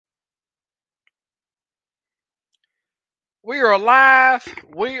We are alive.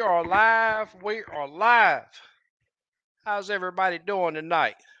 We are alive. We are alive. How's everybody doing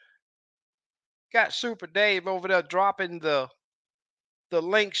tonight? Got Super Dave over there dropping the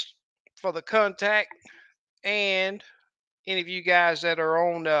links for the contact, and any of you guys that are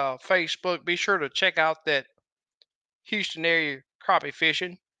on Facebook, be sure to check out that Houston area crappie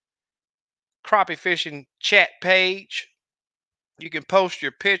fishing chat page. You can post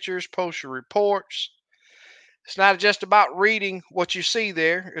your pictures, post your reports. It's not just about reading what you see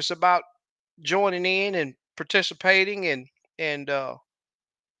there. It's about joining in and participating and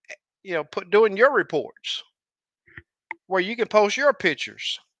put doing your reports where you can post your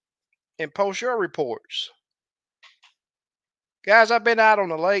pictures and post your reports. Guys, I've been out on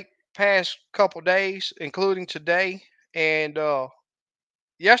the lake past couple days, including today, and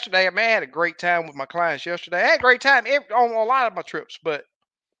yesterday. I had a great time with my clients yesterday. I had a great time on a lot of my trips, but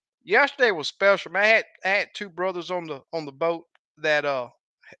yesterday was special. Man, I had two brothers on the boat that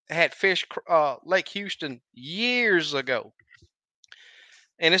had fished Lake Houston years ago,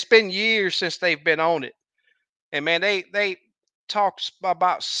 and it's been years since they've been on it. And man, they talked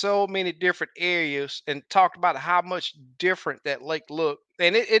about so many different areas and talked about how much different that lake looked.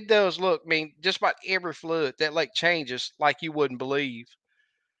 And it does look. I mean, just about every flood that lake changes like you wouldn't believe.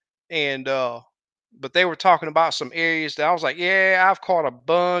 And but they were talking about some areas that I was like, yeah, I've caught a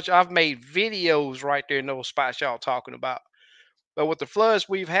bunch. I've made videos right there in those spots y'all talking about. But with the floods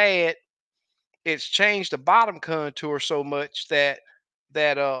we've had, it's changed the bottom contour so much that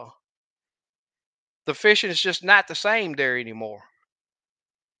the fishing is just not the same there anymore.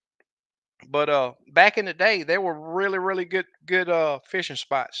 But back in the day, they were really, really good fishing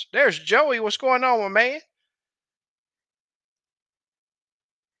spots. There's Joey. What's going on, my man?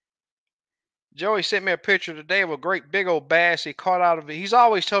 Joey sent me a picture today of a great big old bass he caught out of it. He's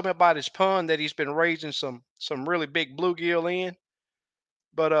always told me about his pond that he's been raising some really big bluegill in.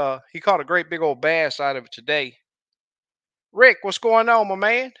 But he caught a great big old bass out of it today. Rick, what's going on, my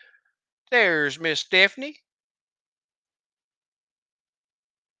man? There's Miss Stephanie.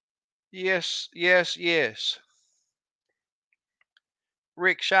 Yes, yes, yes.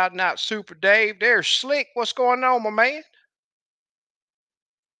 Rick shouting out Super Dave. There's Slick. What's going on, my man?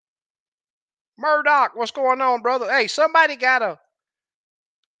 Murdoch, what's going on, brother? Hey, somebody gotta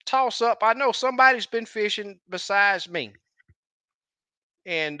toss up. I know somebody's been fishing besides me.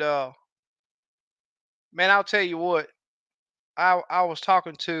 And man, I'll tell you what, I was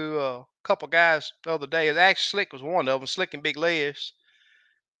talking to a couple guys the other day. Actually Slick was one of them, Slick and Big Legs.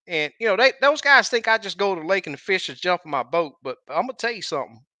 And those guys think I just go to the lake and the fish just jump in my boat. But I'm gonna tell you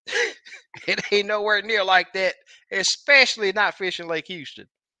something. It ain't nowhere near like that, especially not fishing Lake Houston.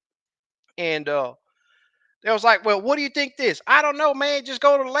 And they was like, well, what do you think this? I don't know, man. Just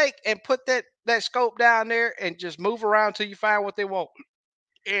go to the lake and put that scope down there and just move around till you find what they want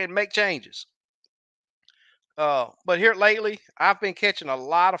and make changes. But here lately, I've been catching a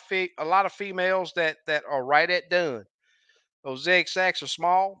lot of females that are right at done. Those egg sacs are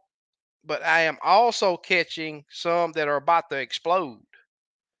small, but I am also catching some that are about to explode,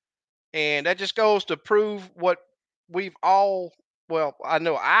 and that just goes to prove what we've all. Well, I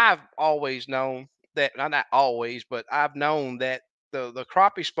know I've always known that. Not always, but I've known that the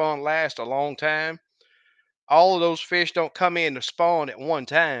crappie spawn lasts a long time. All of those fish don't come in to spawn at one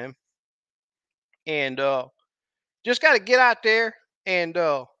time, and just got to get out there and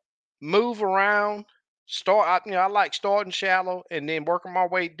move around. I like starting shallow and then working my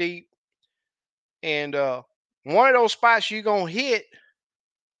way deep. And one of those spots you're gonna hit,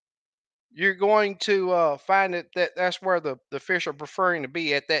 you're going to find that's where the fish are preferring to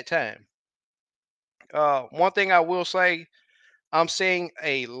be at that time. One thing I will say, I'm seeing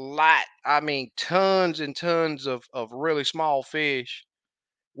a lot. I mean, tons and tons of really small fish,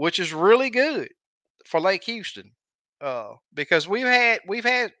 which is really good for Lake Houston. Because we've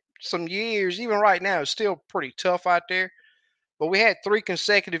had some years, even right now, it's still pretty tough out there. But we had 3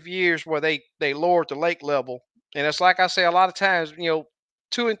 consecutive years where they lowered the lake level, and it's like I say a lot of times,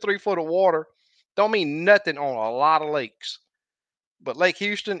 2 and 3 foot of water don't mean nothing on a lot of lakes. But Lake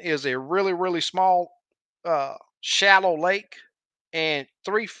Houston is a really really small, shallow lake, and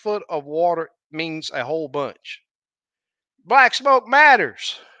 3 foot of water means a whole bunch. Black smoke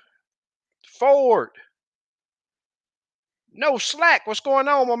matters. Forward. No slack. What's going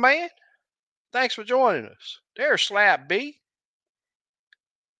on, my man? Thanks for joining us. There's Slab B.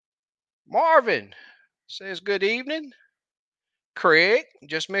 Marvin says good evening. Craig,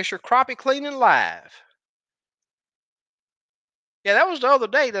 just missed your crappie cleaning live. Yeah, that was the other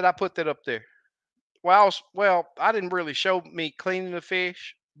day that I put that up there. I didn't really show me cleaning the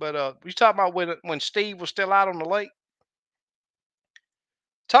fish, but we talking about when Steve was still out on the lake.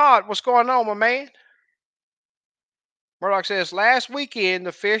 Todd, what's going on, my man? Murdoch says last weekend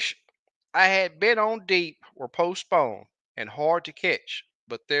the fish I had been on deep were postponed and hard to catch,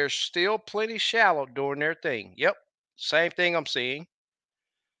 but there's still plenty shallow doing their thing. Yep, same thing I'm seeing.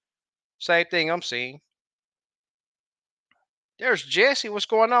 Same thing I'm seeing. There's Jesse. What's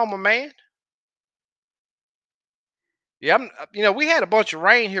going on, my man? Yeah, we had a bunch of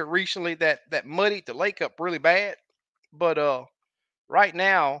rain here recently that muddied the lake up really bad. But right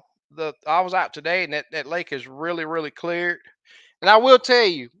now, the I was out today and that lake is really cleared. And I will tell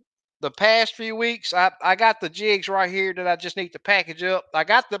you, the past few weeks, I got the jigs right here that I just need to package up. I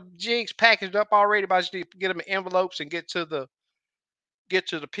got the jigs packaged up already, but I just need to get them in envelopes and get to the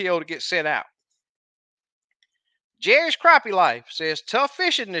PO to get sent out. Jerry's Crappie Life says tough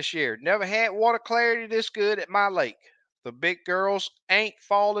fishing this year. Never had water clarity this good at my lake. The big girls ain't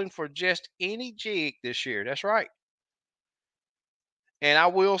falling for just any jig this year. That's right. And I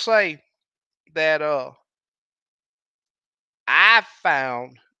will say that I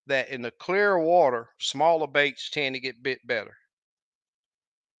found that in the clear water, smaller baits tend to get bit better,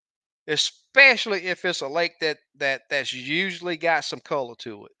 especially if it's a lake that's usually got some color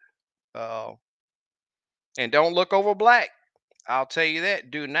to it. Uh, and don't look over black. I'll tell you that.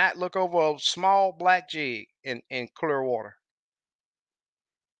 Do not look over a small black jig in clear water.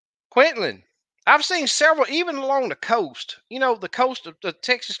 Quintland, I've seen several even along the coast. The coast of the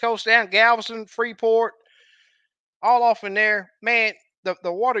Texas coast down Galveston, Freeport, all off in there. Man,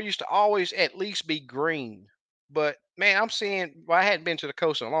 the water used to always at least be green. But man, I'm seeing. Well, I hadn't been to the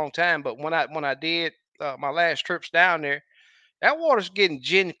coast in a long time, but when I did my last trips down there, that water's getting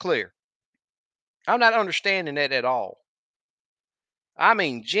gin clear. I'm not understanding that at all. I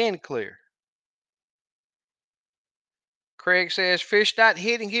mean, gin clear. Craig says fish not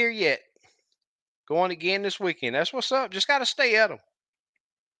hitting here yet. Going again this weekend. That's what's up. Just got to stay at them.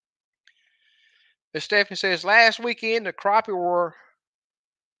 As Stephanie says, last weekend the crappie were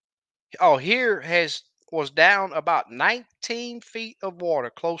here has was down about 19 feet of water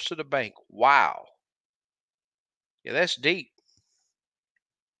close to the bank. Wow. Yeah, that's deep.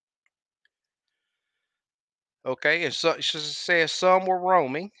 Okay, and so she says some were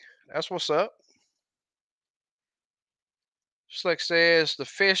roaming. That's what's up. Slick says the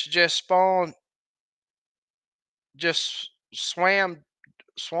fish just spawned, just swan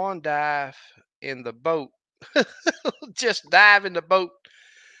dive in the boat. Just dive in the boat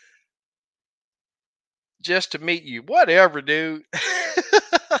just to meet you. Whatever, dude.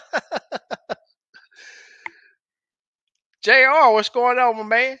 JR, what's going on, my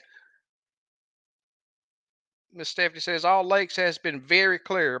man? Miss Stephanie says all lakes has been very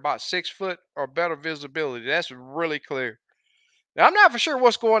clear, about 6 foot or better visibility. That's really clear. Now, I'm not for sure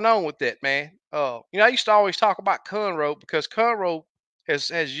what's going on with that, man. I used to always talk about Conroe because Conroe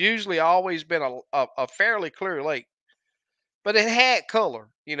has usually always been a fairly clear lake, but it had color,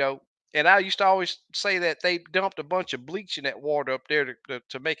 And I used to always say that they dumped a bunch of bleach in that water up there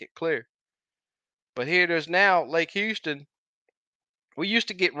to make it clear. But here there's now Lake Houston. We used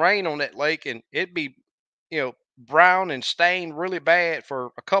to get rain on that lake and it'd be, brown and stained really bad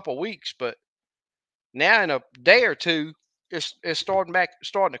for a couple weeks. But now in a day or two, it's starting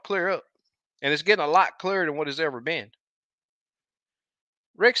to clear up. And it's getting a lot clearer than what it's ever been.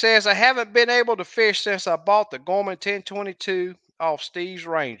 Rick says, I haven't been able to fish since I bought the Gorman 1022 off Steve's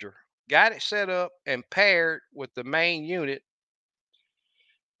Ranger. Got it set up and paired with the main unit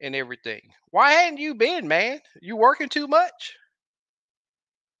and everything. Why hadn't you been, man? You working too much?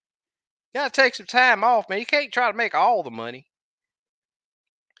 You gotta take some time off, man. You can't try to make all the money.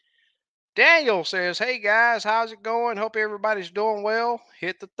 Daniel says, hey guys, how's it going? Hope everybody's doing well.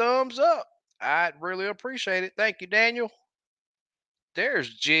 Hit the thumbs up. I'd really appreciate it. Thank you, Daniel.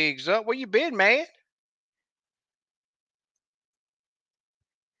 There's Jigs up. Where you been, man?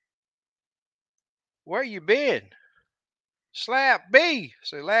 Where you been? Slap B.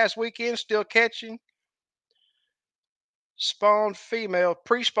 So last weekend, still catching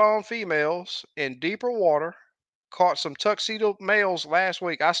pre-spawn females in deeper water. Caught some tuxedo males last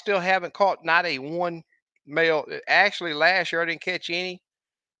week. I still haven't caught not a one male. Actually, last year I didn't catch any,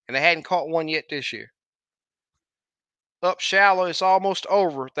 and I hadn't caught one yet this year. Up shallow, it's almost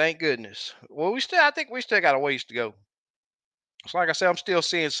over. Thank goodness. Well, I think we still got a ways to go. So, like I said, I'm still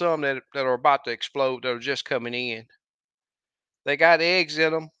seeing some that are about to explode that are just coming in. They got eggs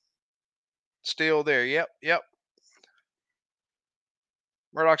in them. Still there. Yep.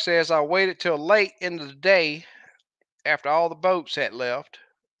 Murdoch says, I waited till late into the day after all the boats had left.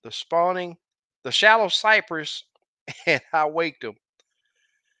 The shallow cypress, and I waked them.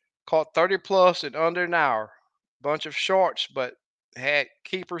 Caught 30 plus in under an hour. Bunch of shorts, but Had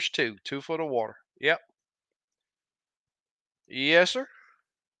keepers too, 2 foot of water. Yep. Yes, sir.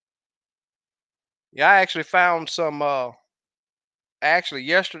 Yeah, I actually found some. Actually,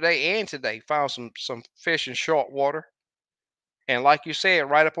 yesterday and today, found some fish in short water, and like you said,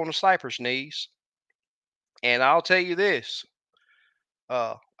 right up on the sniper's knees. And I'll tell you this.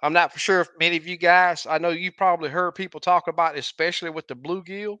 I'm not for sure if many of you guys. I know you probably heard people talk about, especially with the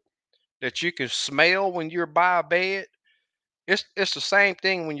bluegill, that you can smell when you're by a bed. It's the same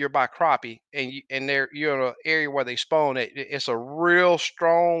thing when you're by crappie and you're in an area where they spawn. It's a real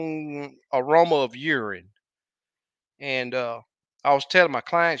strong aroma of urine. And I was telling my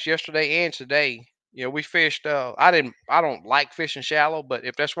clients yesterday and today, we fished. I don't like fishing shallow, but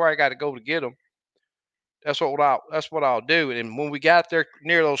if that's where I got to go to get them, that's what I'll do. And when we got there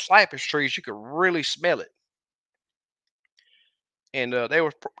near those cypress trees, you could really smell it. And they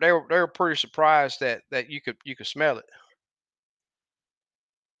were pretty surprised that you could smell it.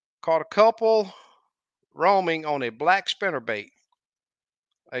 Caught a couple roaming on a black spinnerbait,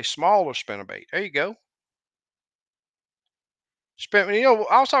 a smaller spinnerbait. There you go.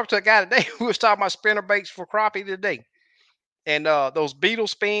 I was talking to a guy today. We was talking about spinnerbaits for crappie today, and those beetle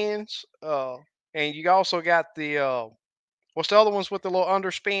spins. And you also got the what's the other ones with the little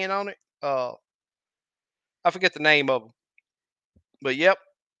underspin on it? I forget the name of them, but yep,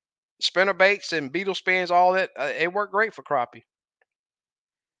 spinnerbaits and beetle spins, all that. It worked great for crappie.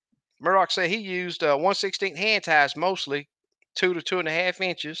 Murdoch said he used 1/16 hand ties mostly, 2 to 2.5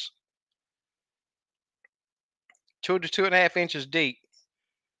 inches, 2 to 2.5 inches deep,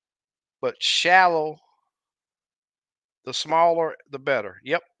 but shallow. The smaller, the better.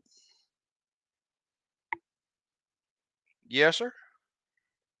 Yep. Yes, sir.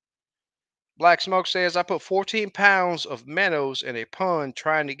 Black Smoke says I put 14 pounds of minnows in a pond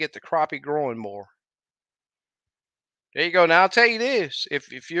trying to get the crappie growing more. There you go. Now I'll tell you this: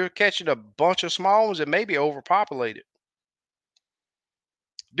 if you're catching a bunch of small ones, it may be overpopulated.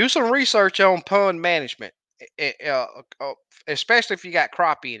 Do some research on pond management, eh, eh, uh, uh, especially if you got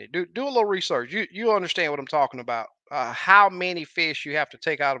crappie in it. Do a little research. You understand what I'm talking about? How many fish you have to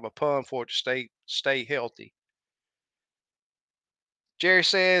take out of a pond for it to stay healthy. Jerry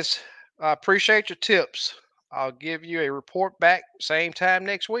says, I appreciate your tips. I'll give you a report back same time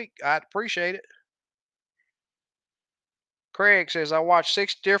next week. I'd appreciate it. Craig says, I watched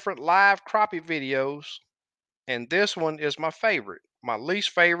 6 different live crappie videos, and this one is my favorite. My least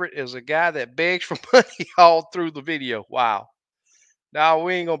favorite is a guy that begs for money all through the video. Wow. No,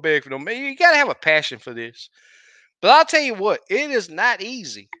 we ain't gonna beg for no money. You gotta have a passion for this. But I'll tell you what, it is not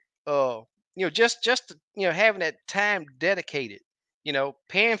easy. Uh, having that time dedicated,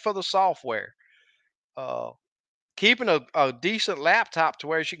 paying for the software, uh, keeping a decent laptop to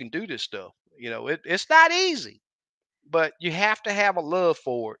where you can do this stuff. It's not easy, but you have to have a love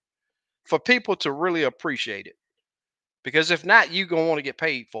for it for people to really appreciate it. Because if not, you gonna want to get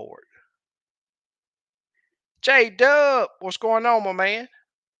paid for it. J Dub, what's going on, my man?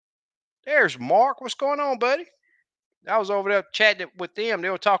 There's Mark. What's going on, buddy? I was over there chatting with them. They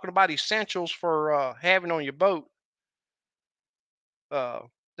were talking about essentials for having on your boat uh,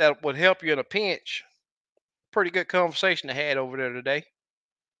 that would help you in a pinch. Pretty good conversation I had over there today.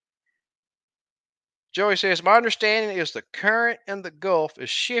 Joey says, my understanding is the current in the Gulf is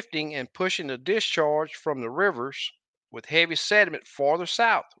shifting and pushing the discharge from the rivers with heavy sediment farther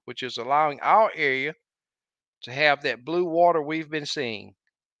south, which is allowing our area to have that blue water we've been seeing.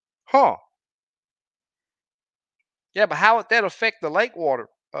 Huh. Yeah, but how would that affect the lake water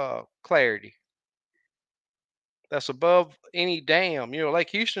clarity that's above any dam? Lake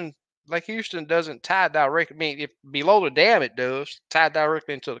Houston doesn't tie directly. I mean, if below the dam it does tie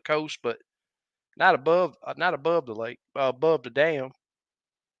directly into the coast, but not above the lake, above the dam.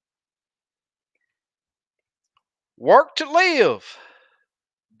 Work to live,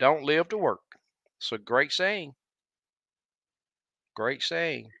 don't live to work. It's a great saying. Great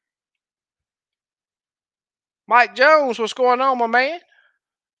saying. Mike Jones, what's going on, my man?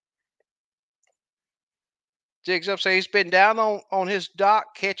 Jigs up say he's been down on his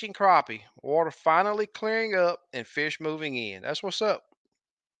dock catching crappie. Water finally clearing up and fish moving in. That's what's up.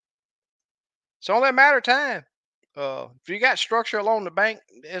 It's only a matter of time. If you got structure along the bank,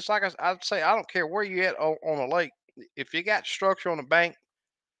 it's like I'd say, I don't care where you at on a lake. If you got structure on the bank,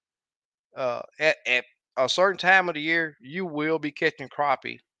 at a certain time of the year, you will be catching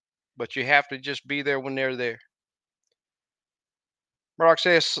crappie, but you have to just be there when they're there. Murdoch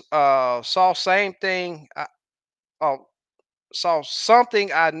says, saw same thing. Uh, saw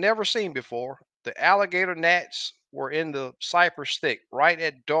something I'd never seen before. The alligator gnats were in the cypress thick. Right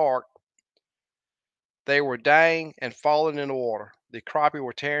at dark, they were dying and falling in the water. The crappie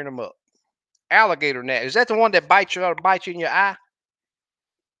were tearing them up. Alligator net. Is that the one that bites you in your eye?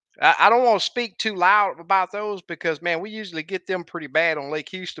 I don't want to speak too loud about those because man, we usually get them pretty bad on Lake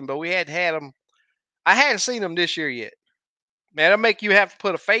Houston, but we hadn't had them. I hadn't seen them this year yet. Man, it'll make you have to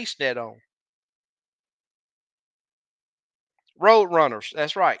put a face net on. Road runners.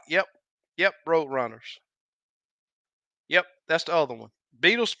 That's right. Yep. Yep. Road runners. Yep. That's the other one.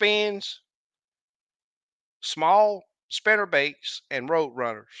 Beetle spins, small spinner baits, and road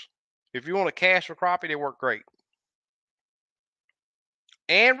runners. If you want to cast for crappie, they work great.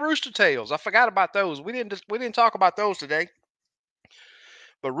 And rooster tails. I forgot about those. We didn't talk about those today.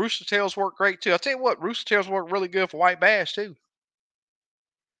 But rooster tails work great too. I'll tell you what, rooster tails work really good for white bass too.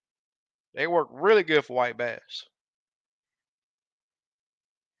 They work really good for white bass.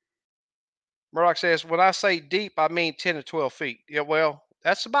 Murdoch says, when I say deep, I mean 10 to 12 feet. Yeah, well,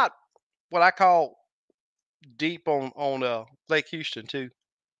 that's about what I call deep on Lake Houston too.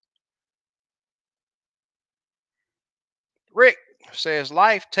 Rick says,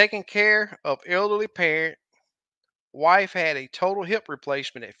 life taking care of elderly parent. Wife had a total hip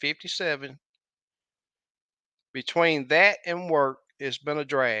replacement at 57. Between that and work, it's been a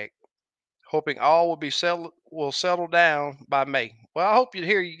drag. Hoping all will settle down by May. Well, I hope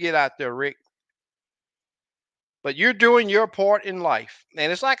you get out there, Rick. But you're doing your part in life.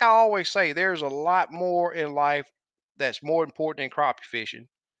 And it's like I always say, there's a lot more in life that's more important than crappie fishing.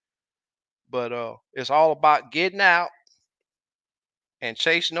 But it's all about getting out and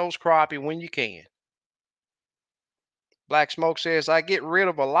chasing those crappie when you can. Black Smoke says, I get rid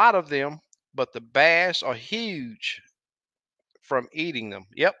of a lot of them, but the bass are huge from eating them.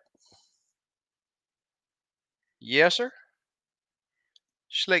 Yep. Yes, sir.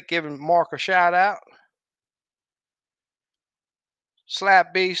 Slick giving Mark a shout out.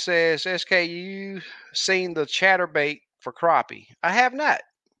 Slap B says, SKU seen the chatterbait for crappie? I have not.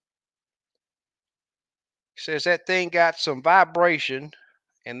 Says that thing got some vibration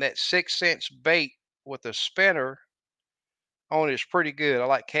and that 6 cents bait with a spinner on it is pretty good. I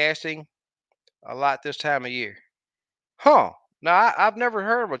like casting a lot this time of year. Huh. Now I've never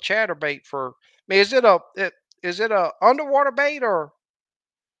heard of a chatterbait for. I mean, is it a underwater bait or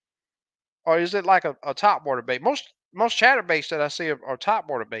is it like a top water bait? Most chatterbaits that I see are top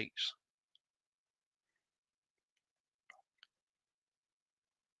water baits.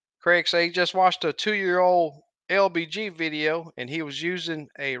 Craig said he just watched a 2-year-old LBG video and he was using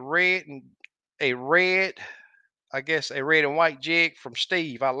a red, I guess a red and white jig from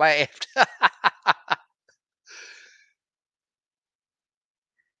Steve. I laughed.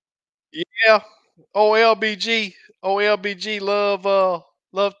 Yeah. OLBG. OLBG love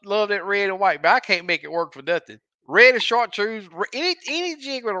that red and white, but I can't make it work for nothing. Red and chartreuse, any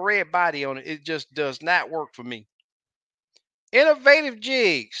jig with a red body on it, it just does not work for me. Innovative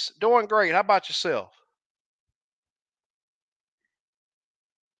jigs, doing great. How about yourself?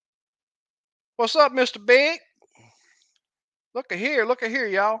 What's up, Mr. Big? Look at here,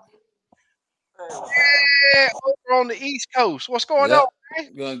 y'all. Yeah, over on the East Coast. What's going on, Yep.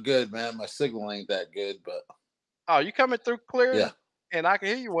 man? Going good, man. My signal ain't that good, but Oh, you coming through clear yeah. and I can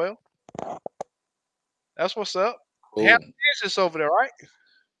hear you well. That's what's up. You Cool. handling business over there, right?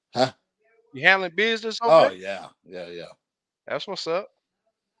 Huh? You handling business over Oh there? yeah. Yeah, yeah. That's what's up.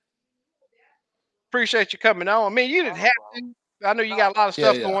 Appreciate you coming on. I mean, you didn't have to. I know you got a lot of Yeah,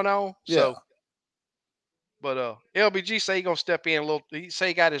 stuff yeah. going on, Yeah. so but LBG say he gonna step in a little. He say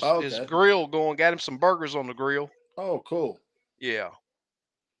he got Oh, his okay. grill going, got him some burgers on the grill. Oh, cool. Yeah.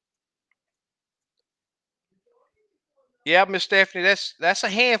 Yeah, Miss Stephanie, that's a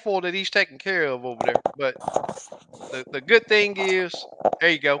handful that he's taking care of over there. But the good thing is, there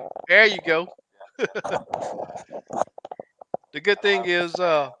you go. There you go. The good thing is,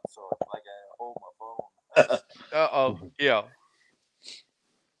 uh-oh, yeah.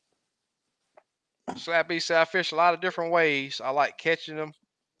 Slap B said I fish a lot of different ways. I like catching them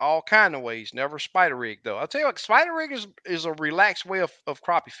all kind of ways. Never spider rig though. I'll tell you what, spider rig is a relaxed way of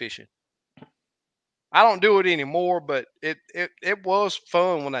crappie fishing. I don't do it anymore, but it was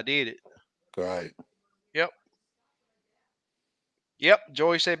fun when I did it. Right. Yep. Yep.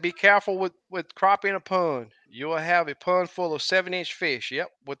 Joey said be careful with crappie in a pond. You'll have a pond full of 7-inch fish. Yep,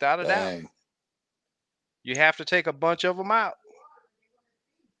 without a doubt. Dang. You have to take a bunch of them out.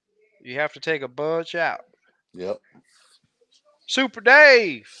 You have to take a bunch out. Yep. Super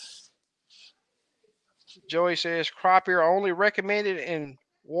Dave. Joey says crappie are only recommended in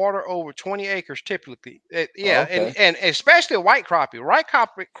water over 20 acres typically. Yeah, Okay. and especially white crappie.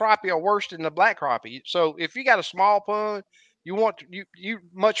 Crappie are worse than the black crappie. So if you got a small pond, you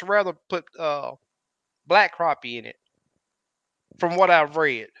much rather put black crappie in it. from what I've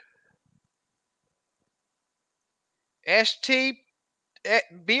read. ST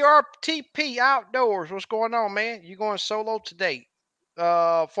BRTP Outdoors. What's going on, man? You going solo today?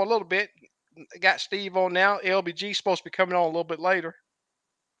 For a little bit. Got Steve on now. LBG supposed to be coming on a little bit later.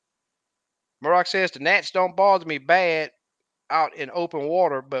 Murdoch says the gnats don't bother me bad out in open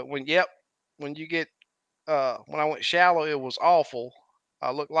water, but when you get when I went shallow, it was awful.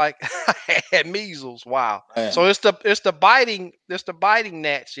 I looked like I had measles. Wow. So Man. it's the biting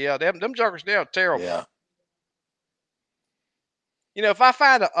gnats. Yeah, them jokers, they're terrible. Yeah. If I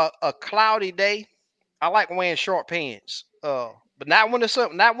find a cloudy day, I like wearing short pants. But not when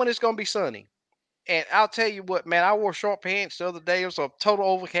it's gonna be sunny. And I'll tell you what, man, I wore short pants the other day. It was a total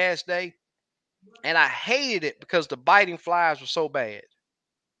overcast day, and I hated it because the biting flies were so bad.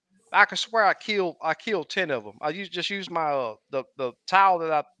 I can swear I killed 10 of them. Just used my the towel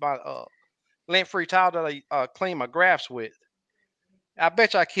that I my lint free towel that I clean my graphs with. I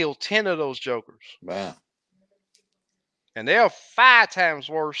bet you I killed 10 of those jokers, Man. and they're 5 times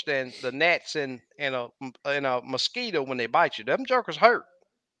worse than the gnats and a mosquito when they bite you. Them jokers hurt.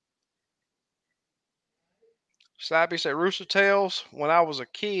 Slappy said rooster tails when I was a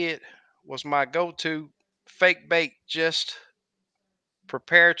kid was my go-to fake bait. Just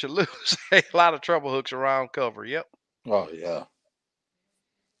prepare to lose a lot of trouble hooks around cover. Yep. Oh yeah.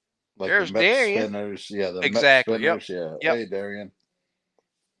 Like the There's Met Darian. spinners. Yeah, the Met Exactly. Yep. spinners. Yeah. Yep. Hey, Darian.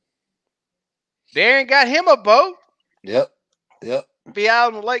 Darren got him a boat. Yep. Yep. Be out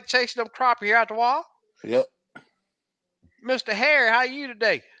on the lake chasing them crappie here out the wall. Yep. Mr. Harry, how you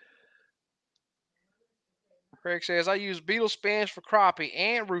today? Craig says I use beetle spins for crappie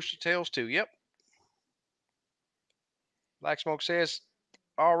and rooster tails too. Yep. Black Smoke says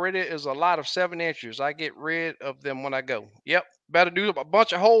already is a lot of 7 inches. I get rid of them when I go. Yep. Better do a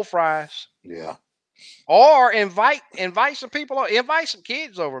bunch of whole fries. Yeah. Or invite some people or invite some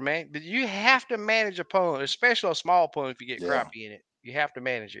kids over, man. But you have to manage a pond, especially a small pond if you get Yeah. crappie in it. You have to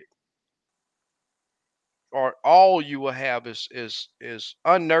manage it. Or all you will have is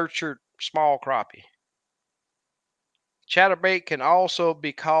unnurtured small crappie. Chatterbait can also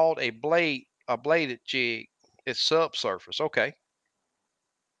be called a bladed jig. It's subsurface. Okay.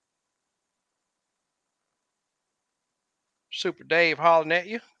 Super Dave hollering at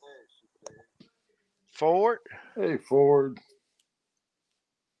you. Forward. Hey, Ford.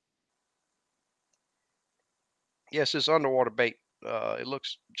 Yes, it's underwater bait. It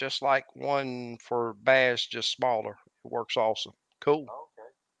looks just like one for bass, just smaller. It works awesome. Cool.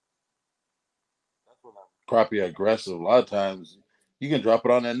 Crappie aggressive. A lot of times you can drop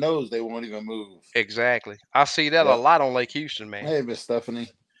it on their nose, they won't even move. Exactly. I see that a Yep. lot on Lake Houston, man. Hey, Miss Stephanie.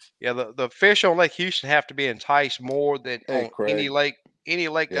 Yeah, the fish on Lake Houston have to be enticed more than Hey, on any Craig.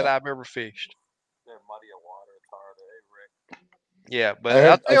 lake that Yeah. I've ever fished. Yeah, I but I'll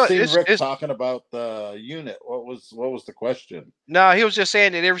heard. I tell you, seen Rick it's talking about the unit. What was the question? no, he was just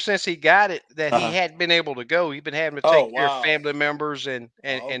saying that ever since he got it, that he Uh-huh. hadn't been able to go. He's been having to Oh take care of wow. family members and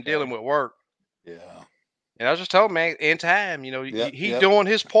dealing Okay. with work. Yeah. And I was just told him, man, in time, Yep. he's Yep. doing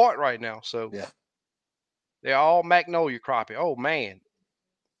his part right now. So Yeah. they're all magnolia crappie. Oh man,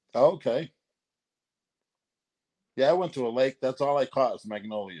 Okay. Yeah, I went to a lake. That's all I caught is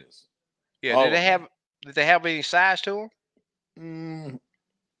magnolias. yeah. All of them. Did they have any size to them? Mm,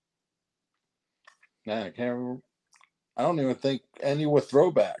 man, I can't remember. I don't even think any were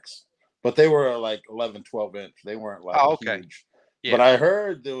throwbacks, but they were like 11, 12 inch. They weren't like Oh, okay. huge. But Yeah, I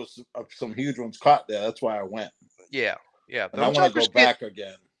heard there was some huge ones caught there. That's why I went, yeah, yeah. and I want to go back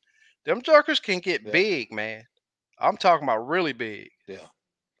again. Them jokers can get Yeah, big, man. I'm talking about really big. yeah.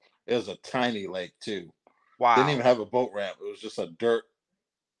 It was a tiny lake too. Didn't Wow. even have a boat ramp. It was just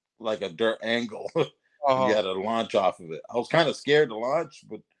like a dirt angle. Uh You huh. had to launch off of it. I was kind of scared to launch,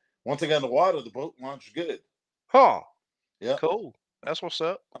 but once I got in the water, the boat launched good. Huh. Yeah, Cool. That's what's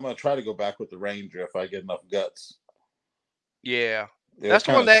up. I'm gonna try to go back with the Ranger if I get enough guts. Yeah. It was That's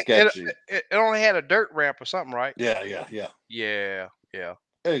the kind one of that sketchy. it only had a dirt ramp or something, right? Yeah, yeah, yeah. Yeah. Yeah.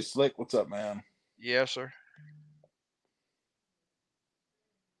 Hey, Slick, what's up, man? Yes, sir.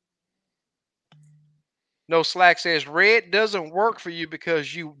 No Slack says red doesn't work for you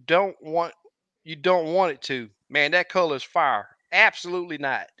because you don't want it to. Man, that color is fire. Absolutely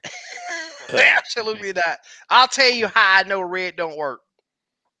not. Absolutely not. I'll tell you how I know red don't work.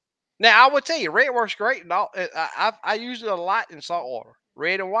 Now I would tell you red works great and all. I use it a lot in saltwater.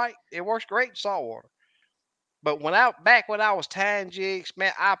 Red and white, it works great in saltwater. But when I was tying jigs,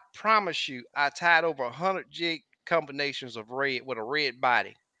 man, I promise you, I tied over 100 jig combinations of red with a red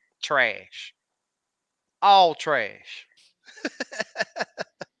body. Trash. All trash.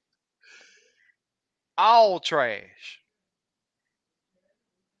 All trash.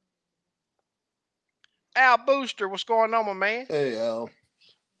 Al Booster, what's going on, my man? Hey, Al.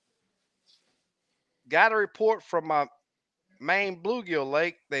 Got a report from my main bluegill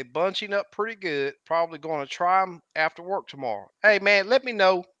lake. They bunching up pretty good. Probably going to try them after work tomorrow. Hey, man, let me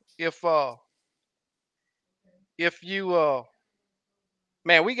know if you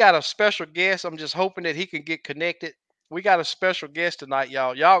man, we got a special guest. I'm just hoping that he can get connected. We got a special guest tonight,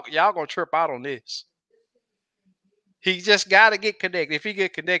 y'all. Y'all gonna trip out on this. He just got to get connected. If he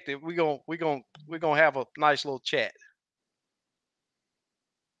get connected, we gonna have a nice little chat.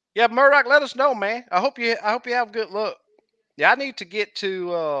 Yeah, Murdoch, let us know, man. I hope you have good luck. Yeah, I need to get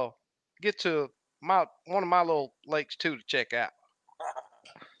to my one of my little lakes too to check out.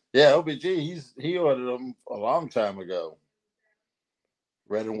 Yeah, OBG. He ordered them a long time ago.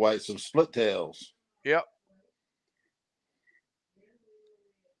 Red and white, some split tails. Yep.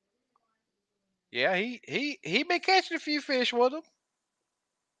 Yeah, he been catching a few fish with them.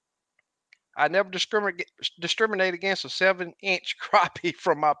 I never discriminate against a 7-inch crappie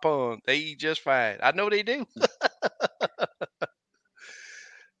from my pond. They eat just fine. I know they do.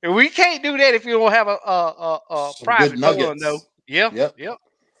 And we can't do that if you don't have a Some good private pond, though. nuggets. Yeah, Yep. yep.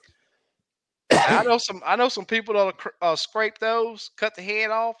 I know some people that'll scrape those, cut the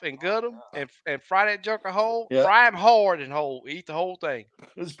head off, and gut them, and fry that joker whole. Yep. Fry them hard and whole. Eat the whole thing.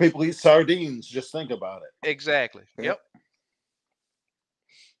 There's people eat sardines. Just think about it. Exactly. Yep. Yep.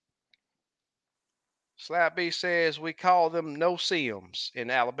 Slab B says we call them no seams in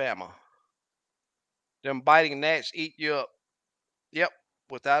Alabama. Them biting gnats eat you up. Yep,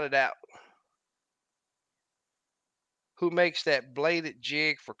 without a doubt. Who makes that bladed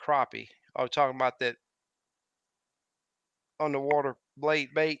jig for crappie? Are we talking about that underwater blade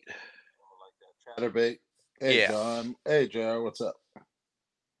bait? Chatterbait. Hey, Yeah, John. Hey, Jared. What's up?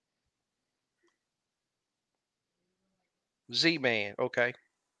 Z-Man. Okay.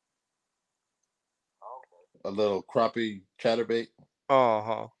 A little crappie chatterbait. Uh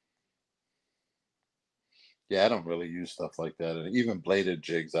huh. Yeah, I don't really use stuff like that. And even bladed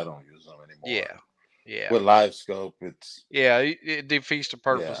jigs, I don't use them anymore. Yeah. Yeah. With live scope, it's Yeah. It defeats the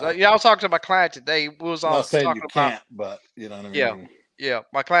purpose. yeah. Yeah, I was talking to my client today. We was I'm not all saying you talking about. can't, but you know what I Yeah. mean. Yeah.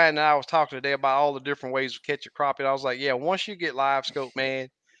 My client and I was talking today about all the different ways to catch a crappie. I was like, yeah, once you get live scope, man,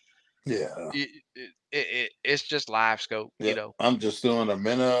 Yeah. it's just live scope, Yeah. I'm just doing a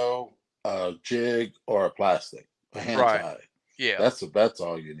minnow, a jig, or a plastic, a hand Right. tie. Yeah. That's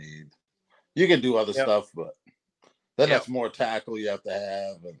all you need. You can do other Yep. stuff, but then Yep. that's more tackle you have to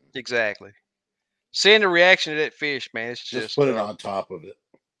have, and Exactly. Seeing the reaction of that fish, man, it's just just put it on top of it.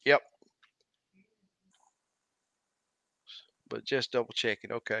 yep. But just double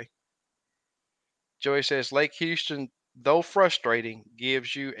checking. Okay. Joey says Lake Houston, though frustrating,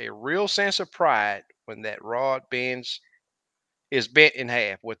 gives you a real sense of pride when that rod bends is bent in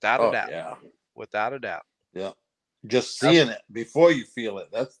half, without a Oh doubt. yeah, Without a doubt. yeah. Just That's seeing it before you feel it.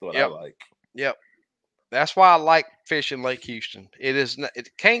 That's what I yep. like. Yep. That's why I like fishing Lake Houston. It is not, it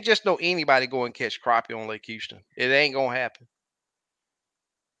can't just know anybody go and catch crappie on Lake Houston. It ain't gonna happen.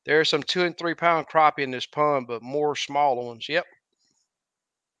 There are some 2 and 3 pound crappie in this pond, but more smaller ones. Yep.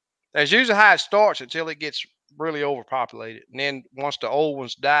 That's usually how it starts until it gets really overpopulated. And then once the old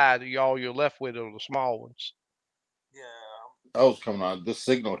ones die, all you're left with are the small ones. I was coming on. The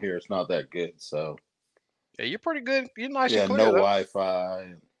signal here is not that good, so Yeah, you're pretty good. You're nice and yeah, no clear though. Wi-Fi.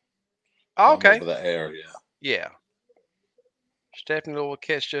 So Oh, I'm okay. over the air. Yeah. Yeah. Stephanie will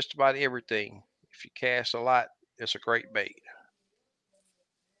catch just about everything. If you cast a lot, it's a great bait.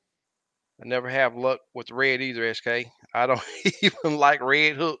 I never have luck with red either, SK. I don't even like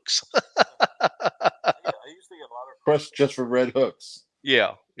red hooks. Press just for red hooks.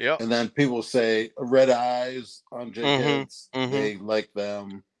 Yeah. Yep. And then people say red eyes on jig Mm-hmm. heads. Mm-hmm. They like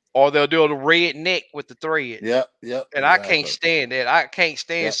them. Or they'll do the red neck with the thread. Yep, yep, And I can't exactly. stand that. I can't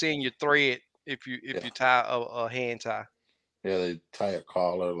stand Yep, seeing your thread if yeah, you tie a hand tie. yeah. They tie a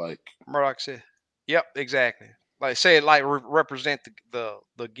collar like Murdoch said, "Yep, exactly. Like say it like represent the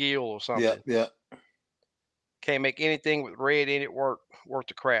gill or yep, something. yep. Can't make anything with red in it worth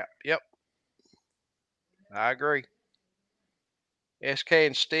the crap. Yep, I agree. SK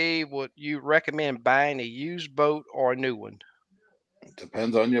and Steve, would you recommend buying a used boat or a new one?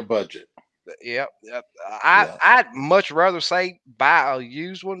 Depends on your budget. Yep, yep. Yeah, I'd much rather say buy a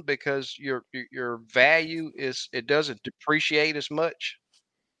used one because your value is it doesn't depreciate as much.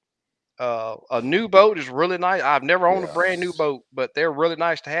 A new boat is really nice. I've never owned a yeah. brand new boat, but they're really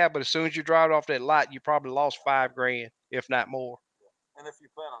nice to have. But as soon as you drive it off that lot, you probably lost 5 grand, if not more.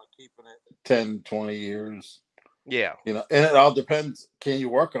 10, 20 years. Yeah, And it all depends. Can you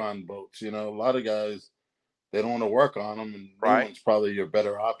work on boats? A lot of guys they don't want to work on them, and new right. one's probably your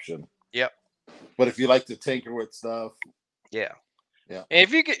better option. Yep. But if you like to tinker with stuff, Yeah. yeah, And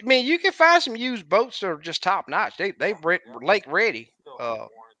if you can, you can find some used boats that are just top notch. They lake ready.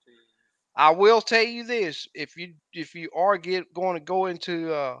 I will tell you this: if you are going to go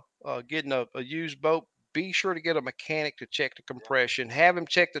into getting a used boat, be sure to get a mechanic to check the compression. Have him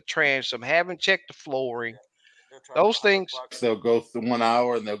check the transom. Have him check the flooring. Those things. they'll go through 1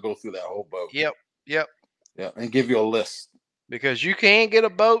 hour and they'll go through that whole boat. Yep. Yep. Yeah, and give you a list. Because you can get a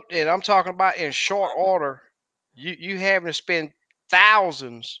boat, and I'm talking about in short order. You having to spend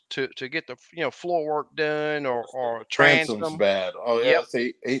thousands to get the floor work done or Ransom's transom. bad. Oh yeah, Yep.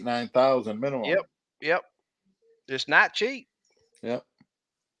 it's 8, 9 thousand minimum. Yep. Yep. It's not cheap. Yep.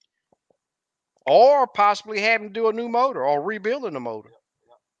 Or possibly having to do a new motor or rebuilding the motor.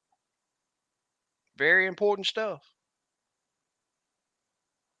 Very important stuff.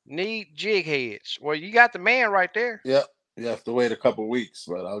 Need jig heads. Well, you got the man right there. Yep. You have to wait a couple weeks,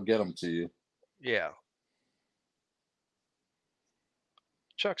 but I'll get them to you. Yeah.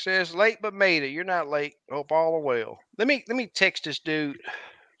 Chuck says late but made it. You're not late. Hope all are well. Let me text this dude.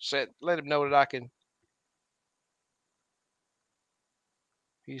 Let him know that I can.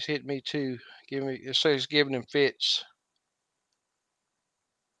 He's hit me too. It says giving him fits.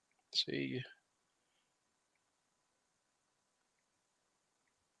 Let's see.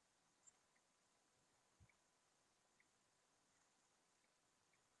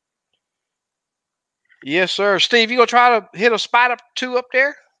 Yes, sir. Steve, you gonna try to hit a spot up two up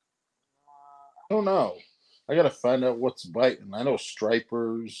there? I don't know. I gotta find out what's biting. I know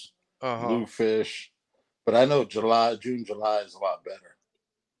stripers, Uh-huh. bluefish, but I know June, July is a lot better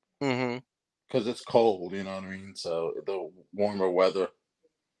Mm-hmm. because it's cold. You know what I mean? So the warmer weather.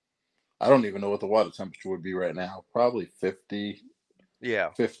 I don't even know what the water temperature would be right now. Probably 50, Yeah.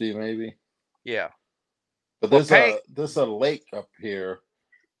 50 maybe. Yeah. But Well, Paint. there's a lake up here,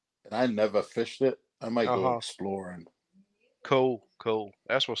 and I never fished it. I might go Uh-huh. exploring. Cool. Cool.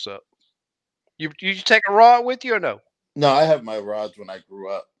 That's what's up. You take a rod with you or no? No, I have my rods when I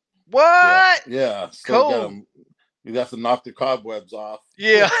grew up. Yeah, What? yeah. Still got Cool. them. You have to knock the cobwebs off.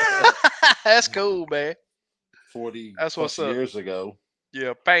 Yeah. That's cool, man. 40 That's what's plus up. years ago.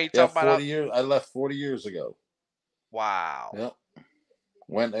 Yeah, Paint Yeah, talking about 40 years. I left 40 years ago. wow. Yep.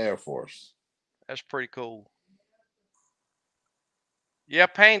 Went Air Force. That's pretty cool. Yeah,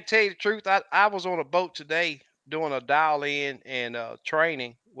 Paint, tell you the truth, I was on a boat today doing a dial in and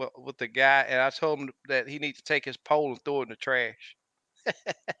training with the guy, and I told him that he needs to take his pole and throw it in the trash.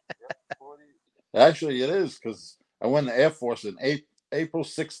 Actually, it is because I went to Air Force in April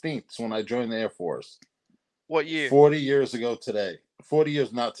 16th when I joined the Air Force. What year? 40 years ago today. 40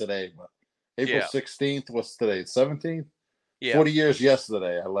 years, not today, but April Yeah. 16th. What's today? 17th? Yeah. 40 years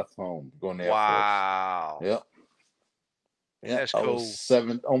yesterday. I left home going to Air Force. Wow. Yep. Yeah. That's I was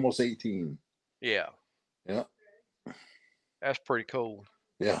cool. almost 18. Yeah. Yeah. That's pretty cool.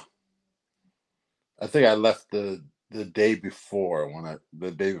 Yeah. I think I left the day before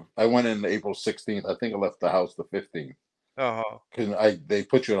I went in April 16th. I think I left the house the 15th. Uh-huh. Because they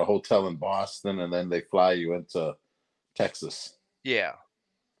put you in a hotel in Boston and then they fly you into Texas. Yeah.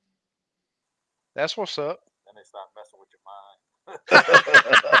 That's what's up. And they start messing with your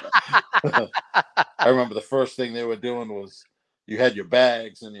mind. I remember the first thing they were doing was you had your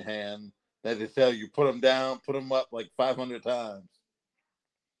bags in your hand. Then they tell you put them down, put them up like 500 times.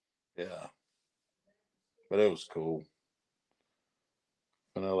 Yeah, but it was cool.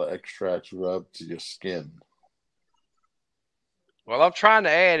 Vanilla extract rub to your skin. Well, I'm trying to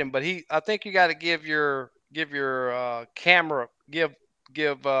add him, but I think you got to give your camera give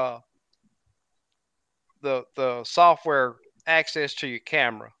the software access to your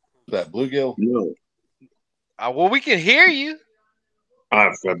camera. That bluegill? No, Well, we can hear you.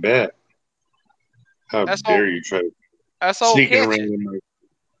 I bet. How That's dare all. you try to That's all sneaking around catching. and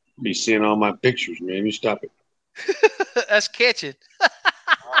be seeing all my pictures, man. You stop it. That's catching.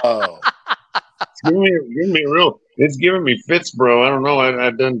 Oh, Give me a real. It's giving me fits, bro. I don't know. I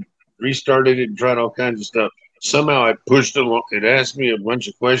done restarted it and tried all kinds of stuff. Somehow I pushed it along. It asked me a bunch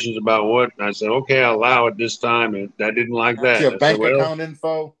of questions about what, and I said, okay, I'll allow it this time. And I didn't like that's that. your I said, bank well, account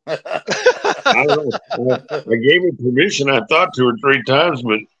info. I don't know. I gave it permission. I thought 2 or 3 times,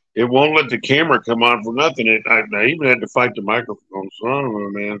 but it won't let the camera come on for nothing. I even had to fight the microphone. So I don't know,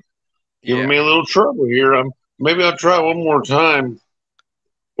 man. Giving Yeah. me a little trouble here. Maybe I'll try one more time.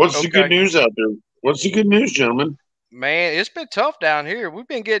 What's the good Okay. news out there? What's the good news, gentlemen? Man, it's been tough down here. We've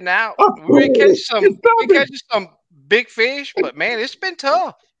been getting out. We've been Oh, catching some big fish, but man, it's been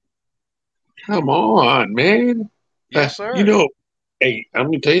tough. come on, man. Yes, You sir. know, hey, I'm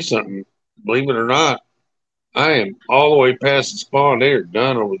gonna tell you something. Believe it or not, I am all the way past the spawn. They are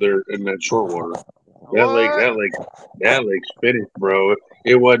done over there in that short water. That lake, What? that lake, that lake's finished, bro.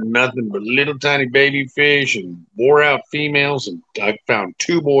 It wasn't nothing but little tiny baby fish and wore out females. And I found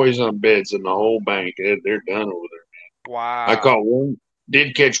two boys on beds in the whole bank. They're done over there. I Wow. caught one,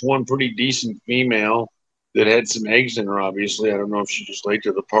 did catch one pretty decent female that had some eggs in her. Obviously, I don't know if she just late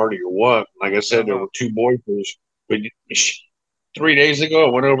to the party or what. Like I said, there Uh-huh. were two boy fish, but 3 days ago,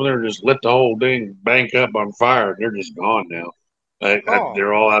 I went over there and just lit the whole dang bank up on fire. They're just gone now. Oh,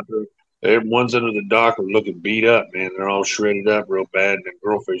 They're all out there. One's under the dock are looking beat up, man. They're all shredded up real bad, and the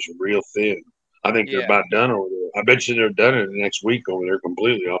girlfish are real thin. I think they're yeah. about done over there. I bet you they're done in the next week over there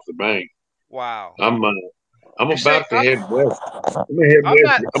completely off the bank. Wow. I'm uh, I'm You see, about to head west. I'm gonna head I'm west.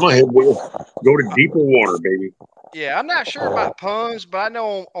 not. I'm gonna head west. Go to deeper water, baby. Yeah, I'm not sure about ponds, but I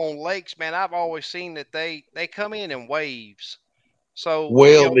know on lakes, man, I've always seen that they come in waves. So you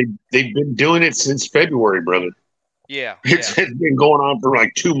Well, know, they've been doing it since February, brother. yeah, yeah, It's been going on for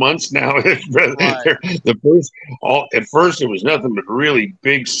like 2 months now. right, The first, all at first, it was nothing but really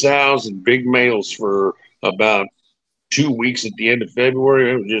big sows and big males for about 2 weeks at the end of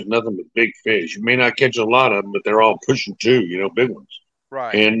February. It was just nothing but big fish. You may not catch a lot of them, but they're all pushing two, big ones.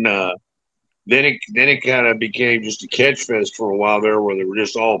 right. And then it kind of became just a catch fest for a while there, where they were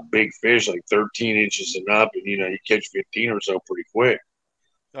just all big fish, like 13 inches and up, and you catch 15 or so pretty quick.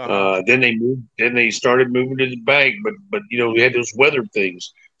 Uh huh. Then they moved. Then they started moving to the bank, but we had those weather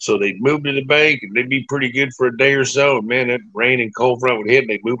things, so they'd move to the bank and they'd be pretty good for a day or so. And man, that rain and cold front would hit, and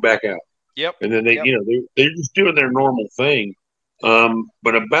they'd move back out. Yep, And then yep. they're just doing their normal thing.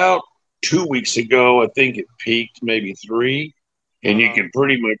 But about 2 weeks ago, I think it peaked maybe three, Uh and you huh. can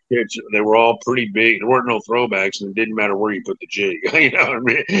pretty much catch. They were all pretty big. There weren't no throwbacks, and it didn't matter where you put the jig. You know what I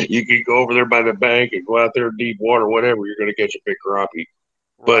mean? You could go over there by the bank and go out there in deep water, whatever. You're going to catch a big crappie.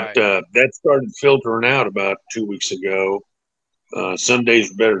 But Right. that started filtering out about 2 weeks ago. Some days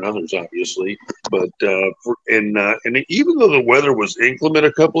were better than others, obviously. But and even though the weather was inclement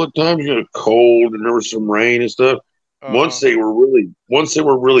a couple of times, cold and there was some rain and stuff. Uh Once huh. they were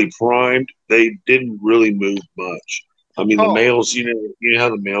really primed, they didn't really move much. I mean, the Oh, males, you know how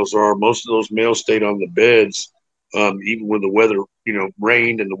the males are. Most of those males stayed on the beds, even when the weather,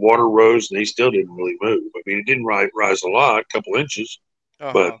 rained and the water rose, and they still didn't really move. I mean, it didn't rise a lot, a couple inches,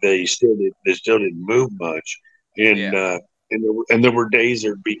 uh but huh. they still didn't move much. And Yeah. there were days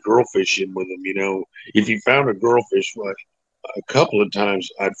there'd be girl fishing with them. If you found a girlfish, like a couple of times,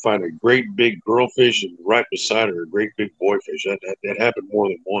 I'd find a great big girlfish and right beside her a great big boyfish. That happened more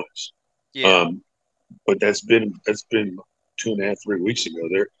than once. Yeah. Um, but that's been 2.5, 3 weeks ago.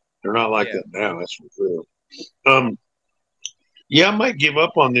 They're not like Yeah. that now. That's for sure. Um, yeah, I might give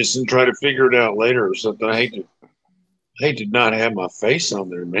up on this and try to figure it out later or something. I hate to not have my face on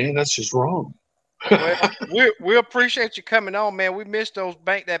there, man. That's just wrong. Well, we appreciate you coming on, man. We missed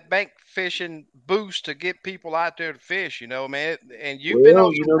that bank fishing boost to get people out there to fish, man. And you've been Well,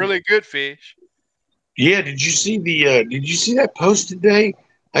 on some really good fish. yeah. Did you see that post today?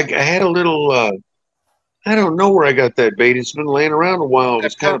 I had a little. I don't know where I got that bait. It's been laying around a while. It That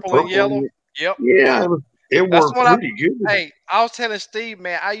was kind of purple and purple. yellow. Yep. Yeah, it That's the worked one I pretty good. Hey, I was telling Steve,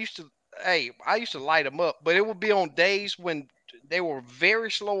 man, I used to light them up, but it would be on days when they were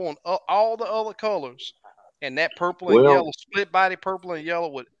very slow on all the other colors, and that purple and Well, yellow split body purple and yellow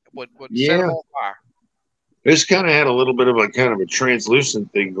would set them yeah, on fire. this kind of had a little bit of a kind of a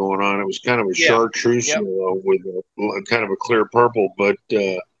translucent thing going on. It was kind of a Yeah. chartreuse Yep. yellow with a kind of a clear purple. But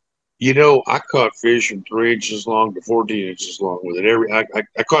I caught fish from 3 inches long to 14 inches long with it.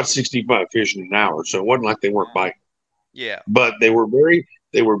 I caught 65 fish in an hour, so it wasn't like they weren't Mhm. biting. Yeah. But they were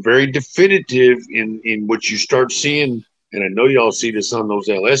very definitive in what you start seeing. And I know y'all see this on those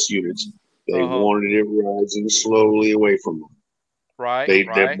LS units. They Uh huh. wanted it rising slowly away from them. Right. They that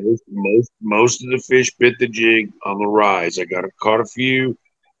Right. most of the fish bit the jig on the rise. I caught a few,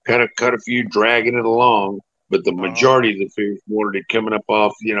 kind of cut a few, dragging it along, but the Uh huh. majority of the fish wanted it coming up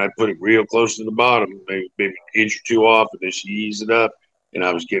off. I put it real close to the bottom, maybe an inch or two off, and then she eased it up, and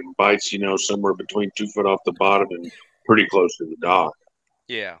I was getting bites, somewhere between 2 foot off the bottom and pretty close to the dock.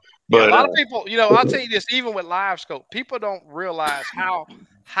 Yeah. Yeah. A But lot of people, I'll tell you this, even with live scope, people don't realize how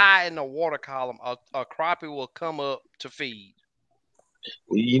high in the water column a crappie will come up to feed.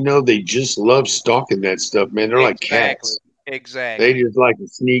 they just love stalking that stuff, man. They're like Exactly. cats. They Exactly. just like to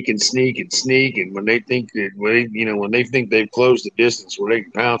sneak and sneak and sneak, and when they think they've closed the distance where they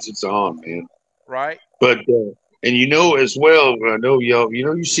can pounce, it's on, man. Right? But and as well, I know y'all,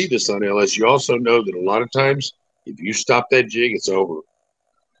 you see this on LS. You also know that a lot of times, if you stop that jig, it's over.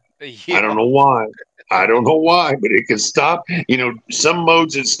 I Yeah. don't know why. I don't know why, but it can stop. Some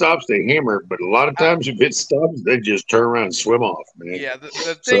modes it stops, they hammer, but a lot of I, times if it stops, they just turn around and swim off, man. yeah, the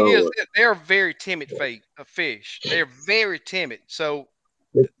thing is, So they're very timid fish. They're very timid. So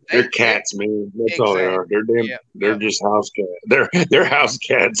they're they cats, man. That's all they exactly. are. They're damn. Yep. They're Yep. just house cats. They're house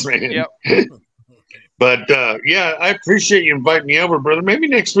cats, man. Yep. But yeah, I appreciate you inviting me over, brother. Maybe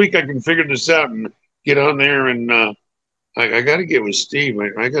next week I can figure this out and get on there. And I got to get with Steve.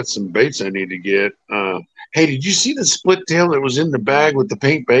 I got some baits I need to get. Hey, did you see the split tail that was in the bag with the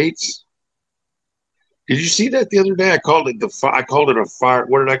pink baits? Did you see that the other day? I called it I called it a fire.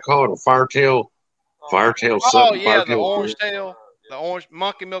 What did I call it? A fire tail Oh something. Fire yeah, the tail. orange tail, the orange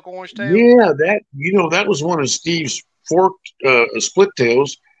monkey milk orange tail. Yeah, that was one of Steve's forked split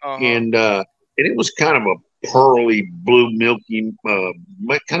tails, Uh huh. and it was kind of a pearly blue milky,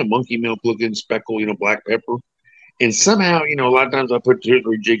 kind of monkey milk looking speckle, black pepper. And somehow, a lot of times I put 2 or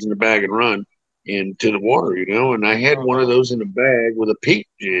 3 jigs in the bag and run into the water, and I had Uh one of huh. those in a bag with a pink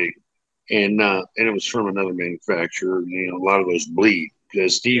jig, and it was from another manufacturer. A lot of those bleed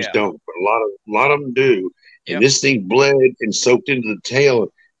because Steve's Yeah. don't, but a lot of them do. And Yep. this thing bled and soaked into the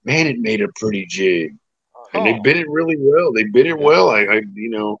tail. Man, it made a pretty jig, and they Huh. bit it really well. They bit it Yeah. well.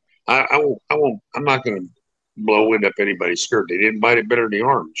 I'm not going to blow wind up anybody's skirt. They didn't bite it better than the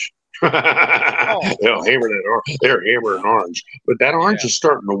orange. Huh. They'll hammer that they're hammering orange, but that orange Yeah. is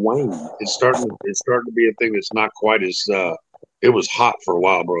starting to wane. It's starting to be a thing that's not quite as it was hot for a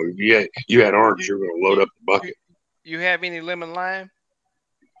while, bro. If you had orange, You you're going to load you up the you bucket. you have any lemon lime?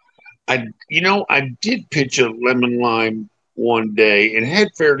 I did pitch a lemon lime one day and had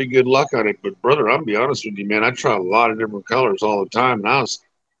fairly good luck on it. But brother, I'll be honest with you, man. I tried a lot of different colors all the time, and I was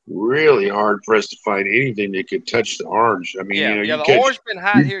really hard pressed to find anything that could touch the orange. I mean, Yeah. Yeah. you The catch orange been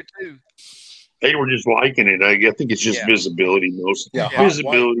hot you, here too. they were just liking it. I think it's just Yeah. visibility most Yeah, Yeah. hot white.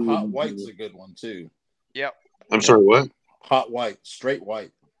 visibility. Hot white's a good one too. Yep. I'm sorry, what? Hot white, straight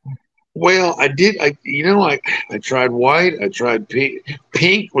white. Well, I did. I tried white. I tried pink.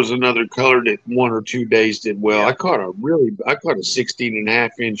 Pink was another color that 1 or 2 days did well. Yep. I caught a 16 and a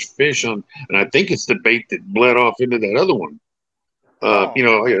half inch fish on, and I think it's the bait that bled off into that other one. Huh. Yeah,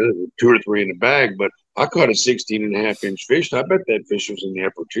 there were 2 or 3 in the bag, but I caught a 16 and a half inch fish. I bet that fish was in the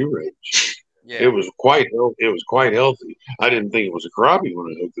upper 2 range. It Yeah. was quite healthy. It was quite healthy. I didn't think it was a crappie when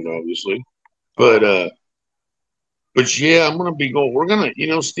I hooked it, obviously, Uh but huh. yeah, I'm gonna be going. We're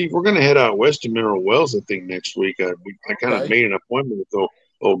gonna, Steve. We're gonna head out west to Mineral Wells. I think next week. I kind of Okay. made an appointment with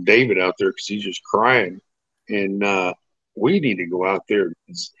old David out there because he's just crying, and we need to go out there.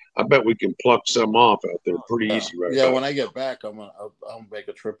 I bet we can pluck some off out there pretty Yeah. easy right Yeah. about. When I get back, I'll make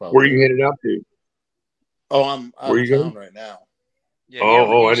a trip out Where are you there. headed out to? Oh, I'm out Where of you going? town right now. Yeah. He on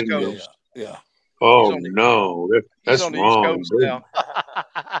the I East didn't Yeah. know. Yeah. Coast. Yeah. He's Oh on the no, he's that's on the East wrong. Coast now.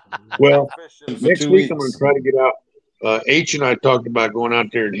 Well, And for next 2 week I'm going to weeks. try to get out. H and I talked about going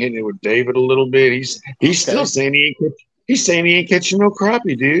out there and hitting it with David a little bit. He's still Okay. saying he's saying he ain't catching no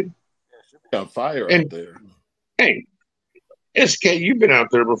crappie, dude. On fire out And there. hey, SK, you've been out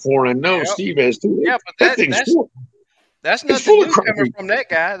there before, and I know Yep. Steve has too. Yeah, but That thing's full. that's It's nothing full of new coming crappie. from that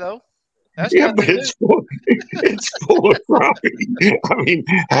guy though. That's Yeah, but nothing new. it's full of crappie. I mean,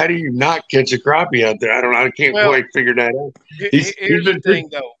 how do you not catch a crappie out there? I can't Well, quite figure that out. He's here's the been pretty. thing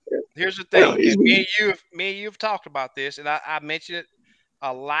though. Here's the Well, thing, he's and been. me and you have talked about this, and I mentioned it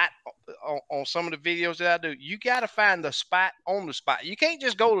a lot on some of the videos that I do. You got to find the spot on the spot. You can't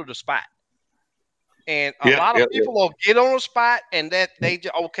just go to the spot. And a Yeah, lot of yeah, yeah. people will get on a spot and that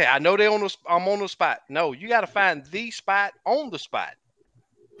okay, I know I'm on the spot. No, you got to find the spot on the spot,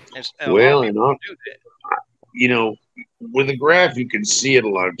 and a lot of Well, and people don't do that. you know, with a graph, you can see it a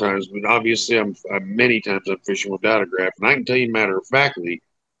lot of times, but obviously, many times I'm fishing without a graph, and I can tell you, matter of factly,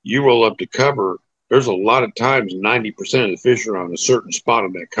 you roll up to cover. There's a lot of times 90% of the fish are on a certain spot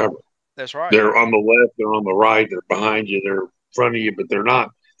on that cover. That's right. They're on the left, they're on the right, they're behind you, they're in front of you, but they're not.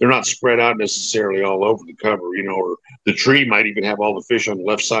 They're not spread out necessarily all over the cover, or the tree might even have all the fish on the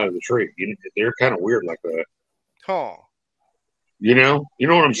left side of the tree. They're kind of weird like that. Huh. You know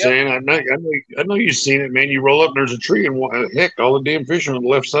what I'm Yep. saying? I know you've seen it, man. You roll up and there's a tree, and heck, all the damn fish are on the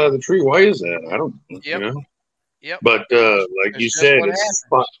left side of the tree. Why is that? I don't, Yep. Yep. But like you It's just said, what it's happens.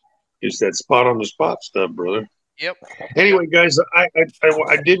 spot. It's that spot on the spot stuff, brother. Yep. Yep. Anyway, guys, I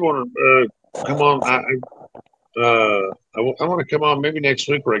did want to come on. I want to come on maybe next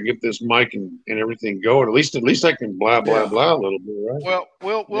week where I get this mic and everything going. At least I can blah blah Yeah. blah a little bit, right?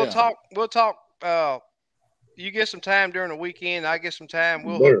 Well, we'll Yeah. talk. We'll talk. You get some time during the weekend. I get some time.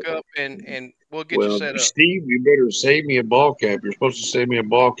 We'll Better. hook up and we'll get you Well, set up. Steve, you better save me a ball cap. You're supposed to save me a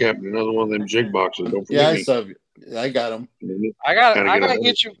ball cap and another one of them jig boxes. Don't Yeah, forget I me. save you. I got them. I got Gotta I get a gotta hold.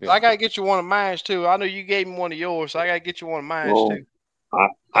 get you. Yeah. I gotta get you one of mine too. I know you gave me one of yours, so I gotta get you one of mine Oh, too.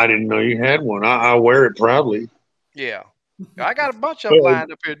 I didn't know you had one. I wear it proudly. Yeah, I got a bunch of them Well,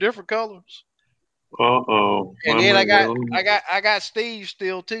 lined up here, different colors. uh-oh. And I then I mean, got well, I got Steve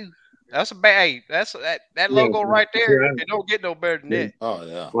still too. That's a bad. Hey, that's that yeah. logo right there. Yeah, It don't get no better than yeah. that. Oh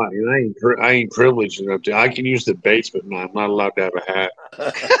yeah. Well, I ain't privileged enough to. I can use the baits, but no, I'm not allowed to have a hat.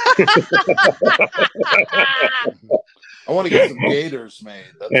 I want to get some gators made.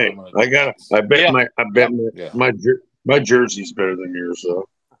 That's what Hey, I'm gonna do next. Yeah. I bet Yep. Yeah. my jersey's better than yours, though.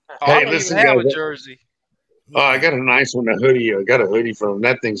 Oh, I Hey, don't even listen, have guys. a jersey. Oh, I got a nice one, a hoodie. I got a hoodie from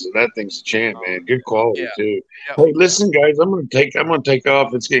that thing's a champ, man. Good quality Yeah. too. Yep. Hey, listen, guys, I'm gonna take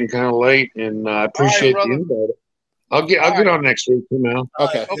off. It's getting kind of late, and I All right, appreciate the brother. invite. All I'll get right. on next week, now.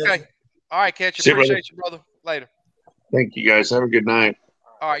 Okay. Okay. All right, catch you. See you, brother. Appreciate you, brother. Later. Thank you, guys. Have a good night.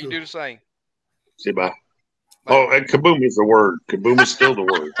 All right, you do the same. See you, bye. Later. Oh, and kaboom is the word. Kaboom is still the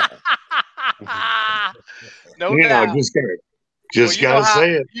word. No You know, doubt. Well, just gotta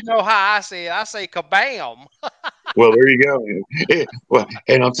say it. you know how I say it. I say kabam. Well, there you go. Well,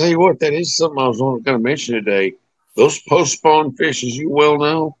 and I'll tell you what, that is something I was going to mention today. Those post-spawn fish, as you well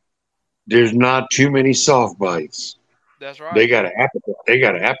know, there's not too many soft bites. That's They right. got an appetite. They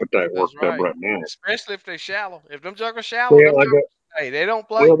got an appetite That's worked up right. right now. Especially if they're shallow. If them juggers shallow, Well, them I got, juggers, hey, they don't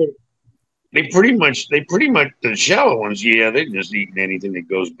play. well, they pretty much the shallow ones. Yeah, they're just eating anything that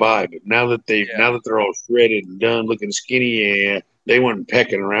goes by. But Yeah. now that they're all shredded and done, looking skinny, yeah, they weren't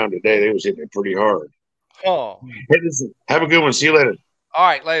pecking around today. They was hitting it pretty hard. Oh. Hey, listen, have a good one. See you later. All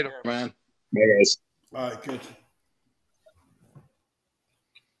right, later. Man. Bye, guys. All right, catch you.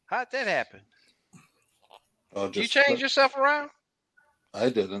 How'd that happen? Oh, You just change yourself around? I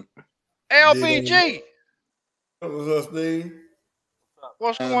didn't. Did LBG, What's up, Steve?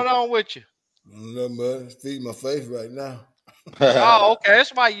 what's And going on with you? Nothing much. Feeding my face right now. Oh, okay.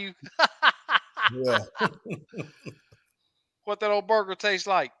 That's why you. Yeah, What that old burger tastes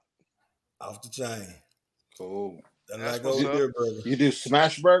like? off the chain. cool. And That's like what's old You, up. deer burger. you do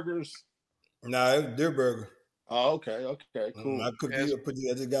smash burgers? Nah, it was deer burger. Oh, okay, cool. I cooked Yes.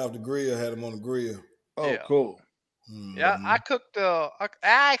 these. I just got off the grill. Had them on the grill. Oh, Yeah. cool. Yeah, I Mm-hmm. cooked. I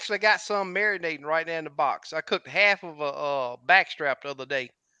actually got some marinating right there in the box. I cooked half of a backstrap the other day,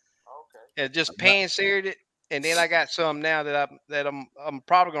 and just pan seared it. And then I got some now I'm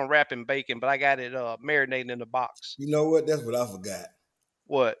probably gonna wrap in bacon, but I got it marinating in the box. You know what? That's what I forgot.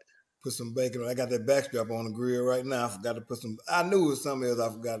 What? Put some bacon. I got that backstrap on the grill right now. I forgot to put some. I knew it was something else. I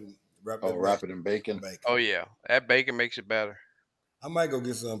forgot to wrap Oh, that wrap it backstrap in on bacon. bacon. Oh yeah, that bacon makes it better. I might go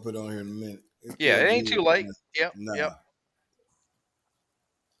get some put on here in a minute. It's Yeah, still it ain't too good. late. Yep, Nah. yep,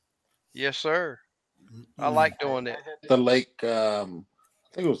 yes sir. I Mm. like doing that. The lake, I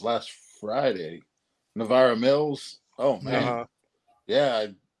think it was last Friday. Navarre Mills. Oh Uh man. huh. Yeah,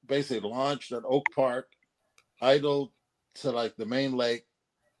 I basically launched at Oak Park, idled to like the main lake,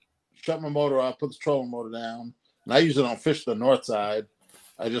 shut my motor off, put the trolling motor down. And I usually don't fish the north side.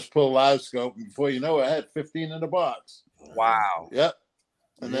 I just pull a live scope, and before you know it, I had 15 in the box. Wow. Yep.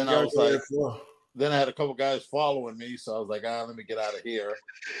 And You then ain't I gotta was go like, that far. then I had a couple guys following me, so I was like, let me get out of here.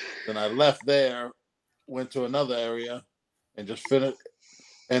 Then I left there, went to another area, and just finished.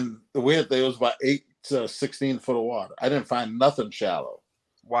 And the weird thing, it was about 8 to 16 foot of water. I didn't find nothing shallow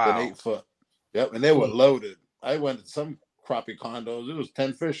than Wow. 8 foot. Yep, and they were loaded. I went to some crappie condos. It was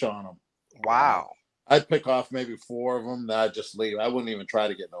 10 fish on them. Wow. I'd pick off maybe 4 of them. Then I'd just leave. I wouldn't even try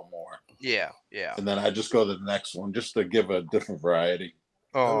to get no more. Yeah. Yeah. And then I'd just go to the next one just to give a different variety.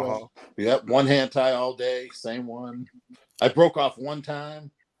 Uh All huh. Yep, one hand tie all day, same one. I broke off one time,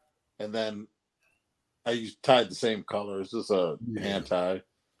 and then I tied the same colors. Just a hand tie.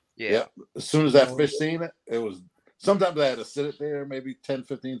 Yeah. Yep. As soon as that fish seen it, it was. Sometimes I had to sit it there maybe 10,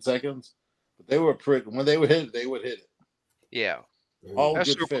 15 seconds. But they were pretty. When they would hit it, they would hit it. Yeah. All That's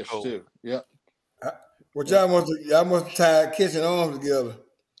good super fish cool. too. Yep. What y'all must tie kitchen arms together.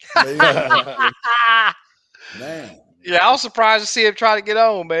 Maybe. Man. Yeah, I was surprised to see him try to get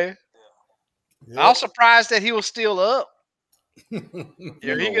on, man. I Yeah. was surprised that he was still up. Yeah,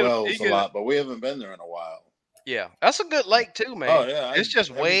 Remember he could. He Wells a could. lot, but we haven't been there in a while. Yeah, that's a good lake too, Oh man. yeah, It's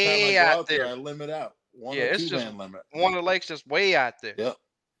just every time I way go out out there, there. I limit out one Yeah, or it's two just man limit. one of the lakes just way out there. Yep.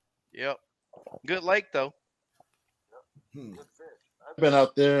 Yep. Good lake though. Hmm. I've been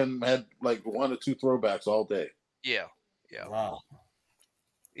out there and had like 1 or 2 throwbacks all day. Yeah. Yeah. Wow.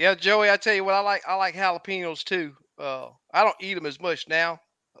 Yeah, Joey. I tell you what, I like jalapenos too. I don't eat them as much now,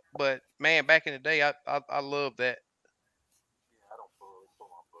 but man, back in the day, I love that.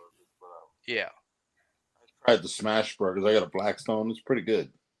 Yeah. Tried the smash burgers. I got a Blackstone. It's pretty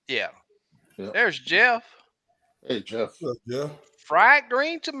good. Yeah. Yep. There's Jeff. Hey, Jeff. Look, yeah. Fried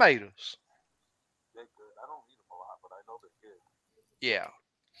green tomatoes. Yeah.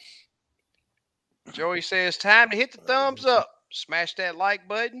 Joey says, time to hit the thumbs up. Smash that like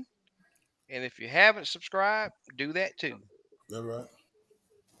button. And if you haven't subscribed, do that too. That's right.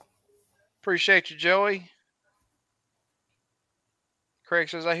 Appreciate you, Joey. Craig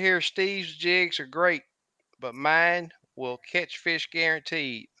says, I hear Steve's jigs are great, but mine will catch fish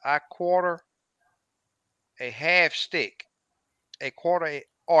guaranteed. I quarter a half stick. A quarter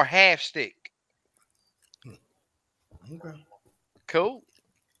or half stick. Okay. Cool.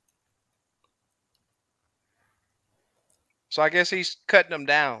 So I guess he's cutting them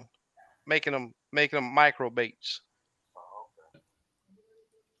down, making them micro baits.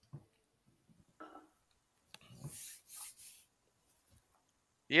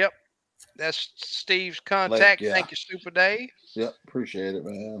 Yep. That's Steve's Like, contact. yeah. Thank you, Super Dave. Yep. Appreciate it,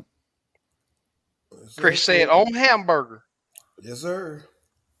 man. Yes, sir. Chris said on hamburger. Yes, sir.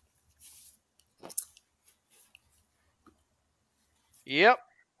 Yep.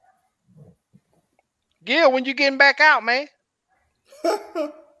 Gil, when you getting back out, man?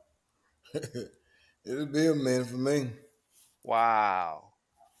 It'll be a minute for me. Wow.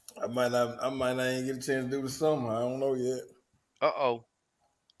 I might not even get a chance to do the summer. I don't know yet. Uh-oh.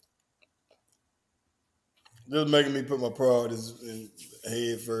 Just making me put my priorities in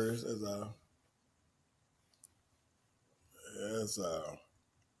head first. That's all. That's all.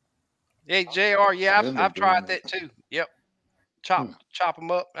 Hey, JR, yeah, When they're I've tried doing that it. too. Yep. Chop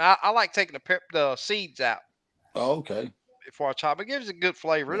them up. I like taking the seeds out Oh, okay. before I chop. It gives it a good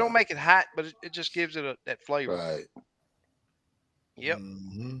flavor. It Yeah. don't make it hot, but it just gives it that flavor. Right. Yep.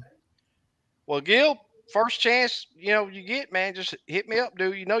 Mm-hmm. Well, Gil, first chance you get, man, just hit me up,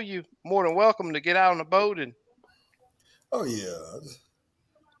 dude. You know you more than welcome to get out on the boat and Oh yeah.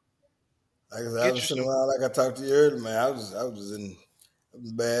 Like I said, I get was you sitting some. around like I talked to you earlier, man. I was in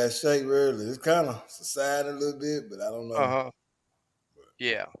bad shape earlier. It's kind of subsiding a little bit, but I don't know. Uh-huh.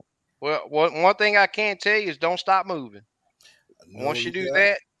 Yeah. Well, one thing I can tell you is don't stop moving. I know Once you you do got.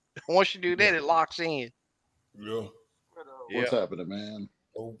 that, once you do Yeah. that, it locks in. Yeah. What's Yeah. happening, man?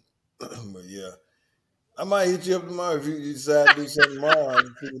 Oh, but yeah. I might hit you up tomorrow if you decide to do something tomorrow. I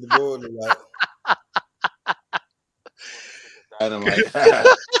can see what the board look like. Dynamite.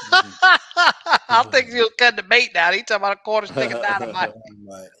 I think he'll cut the bait down. He talking about a quarter stick of dynamite.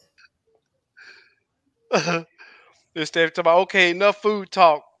 Like, This Steph talking about okay, enough food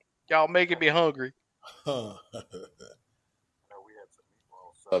talk. Y'all making me hungry. huh.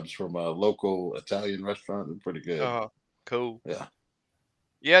 Subs from a local Italian restaurant. They're pretty good. Cool. Yeah.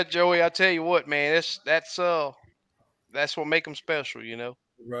 Yeah, Joey, I tell you what, man, that's what make them special,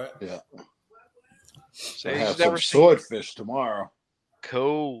 Right. Yeah. I Say he's have some never seen. swordfish tomorrow.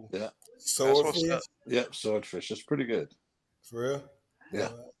 Cool. Yeah. That's what's Swordfish? up. Yep. Swordfish. It's pretty good. For real? Yeah.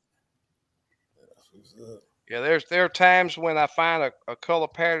 That's what's up. Yeah, there are times when I find a color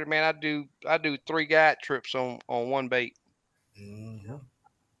pattern, man. I do 3 guide trips on one bait. Mm-hmm.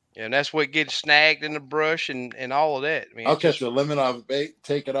 And that's what gets snagged in the brush and all of that. I mean, I'll it's catch just a lemon off a bait,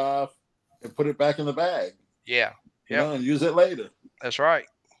 take it off, and put it back in the bag. yeah. You know, and use it later. That's right.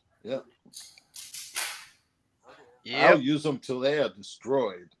 Yep. I'll Yep. use them till they are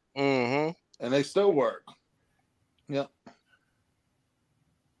destroyed. Mm-hmm. And they still work. Yep.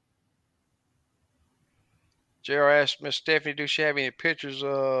 JR asked Miss Stephanie, do she have any pictures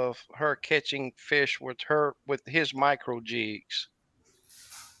of her catching fish with his micro jigs?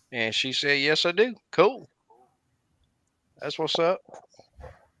 And she said, yes, I do. Cool. That's what's up.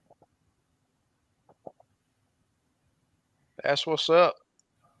 That's what's up.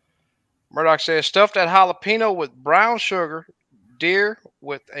 Murdoch says, stuff that jalapeno with brown sugar, deer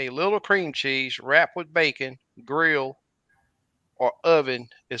with a little cream cheese, wrapped with bacon, grill, or oven.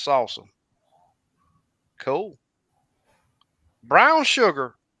 It's awesome. Cool. Brown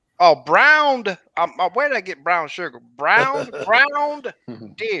sugar. Oh, browned. Where did I get brown sugar? Browned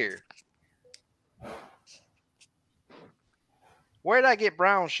deer. Where did I get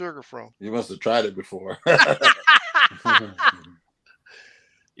brown sugar from? You must have tried it before.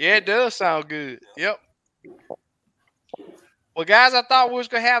 Yeah, it does sound good. Yep. Well, guys, I thought we was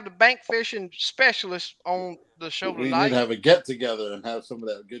gonna have the bank fishing specialist on the show We need tonight. to have a get together and have some of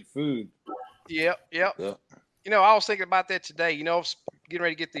that good food. Yep. Yeah. I was thinking about that today. Getting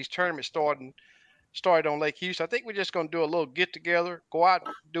ready to get these tournaments started on Lake Houston. I think we're just gonna do a little get together, go out,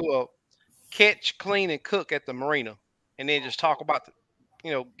 do a catch, clean, and cook at the marina, and then just talk about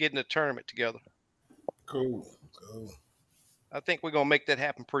getting the tournament together. Cool. I think we're gonna make that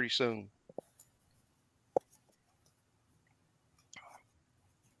happen pretty soon.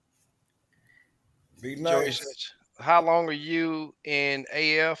 Be Joey nice. says, "How long are you in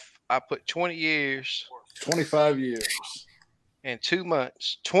AF?" I put 20 years 25 years. and 2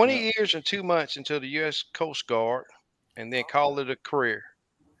 months. 20 Yeah. years and 2 months until the U.S. Coast Guard, and then call it a career.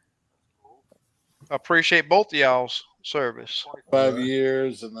 Appreciate both of y'all's service. 5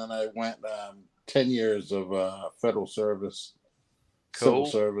 years, and then I went 10 years of federal service, civil Cool.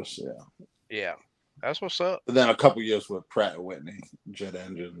 service. Yeah. Yeah, that's what's up. And then a couple years with Pratt and Whitney jet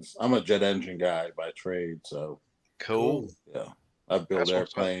engines. I'm a jet engine guy by trade, so Cool. yeah, I build That's what's up.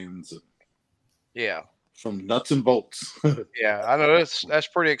 airplanes Yeah, from nuts and bolts. yeah. I know that's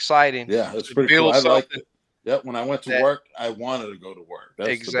pretty exciting. Yeah, it's To pretty cool. build I liked something it. Yep. When I went to that work, I wanted to go to work. That's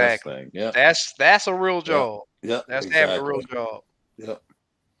the best exactly. thing. Yeah. That's a real Yep. job. Yep. That's having a real Exactly. job. Yep.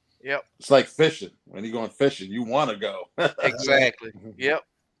 Yep. It's like fishing. When you're going fishing, you want to go. That's right. Exactly. Yep.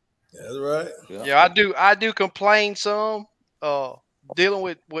 That's right. Yeah. Yeah, I do complain some uh dealing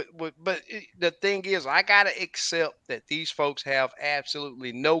with but the thing is I got to accept that these folks have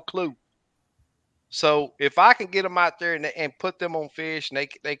absolutely no clue. So if I can get them out there and put them on fish and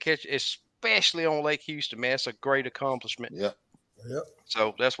they catch, especially on Lake Houston, man, it's a great accomplishment. Yep. Yep.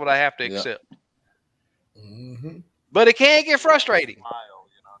 So that's what I have to Yep. accept. Mm-hmm. But it can get frustrating.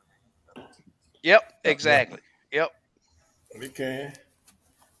 Yep, exactly. Yep. We can.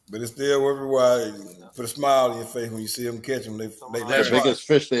 But it's still worth it while put a smile on your face when you see them catch them. They The That's learn. right. biggest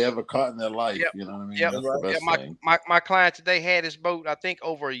fish they ever caught in their life. Yep. You know what I mean? Yep. That's Right. the Yeah, best my, thing. my client today had his boat, I think,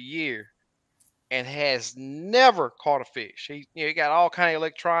 over a year and has never caught a fish. He got all kind of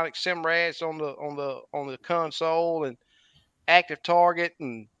electronic simrads on the console and active target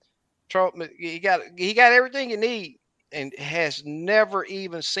and he got everything you need and has never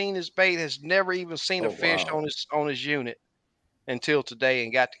even seen his bait, has never even seen a Oh fish wow. on his unit until today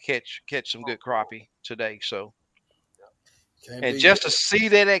and got to catch some good crappie today. So Can't and beat just to that. see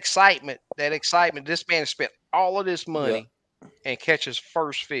that excitement, this man has spent all of this Yeah. money and catch his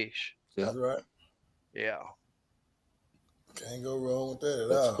first fish. Yeah. That's right. Yeah. Can't go wrong with that at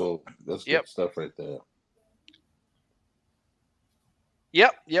That's all. cool. That's Yep. good stuff right there.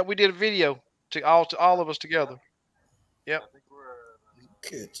 Yep. We did a video to all of us together. Yep.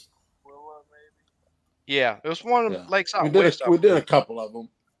 Catch. Yeah. It was one of Yeah. the lakes We out did west, I we did a believe. couple of them.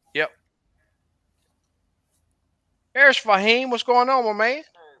 Yep. There's Fahim. What's going on, my man?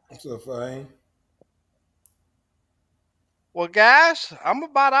 What's up, Fahim? Well, guys, I'm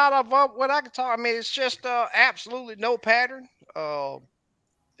about out of what I can talk. I mean, it's just absolutely no pattern.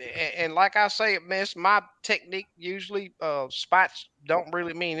 And like I say, man, it's my technique. Usually, spots don't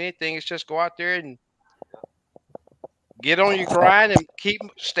really mean anything. It's just go out there and get on your grind and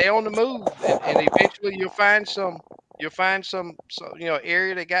stay on the move, and eventually you'll find some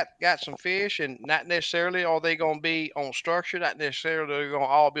area that got some fish, and not necessarily are they going to be on structure, not necessarily they're going to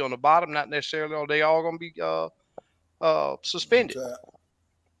all be on the bottom, not necessarily are they all going to be suspended.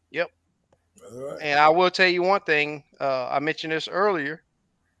 Yep. That's right. And I will tell you one thing. I mentioned this earlier.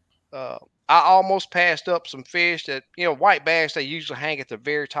 Uh, I almost passed up some fish that white bass. They usually hang at the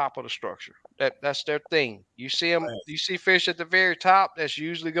very top of the structure. That's their thing. You see them. You see fish at the very top. That's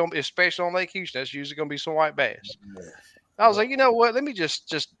usually going to be, especially on Lake Houston. That's usually going to be some white bass. Yeah. I was like, you know what? Let me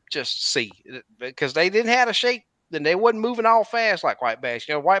just see, because they didn't have a shape. Then they wasn't moving all fast like white bass.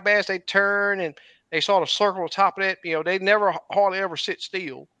 White bass, they turn and they sort of circle the top of that. They never hardly ever sit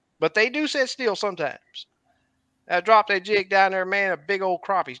still, but they do sit still sometimes. I dropped that jig down there, man. A big old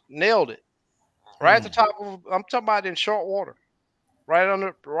crappie, nailed it right at the top of. I'm talking about in short water, right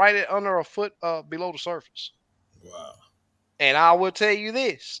under a foot below the surface. Wow. And I will tell you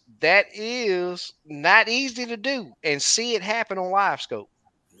this: that is not easy to do, and see it happen on live scope.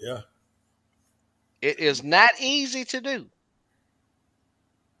 Yeah. It is not easy to do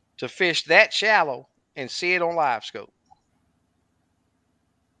to fish that shallow and see it on live scope.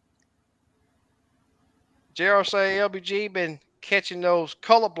 Gerald say LBG been catching those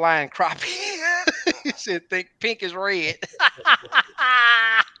colorblind crappie. He said think pink is red.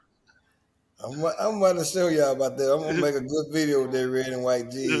 I'm about to show y'all about that. I'm gonna make a good video with that red and white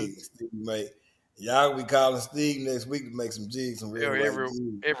jigs. Steve make. Y'all be calling Steve next week to make some jigs, some red They're and white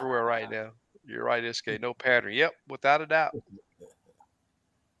jigs. everywhere right now. You're right, SK. No pattern. Yep, without a doubt.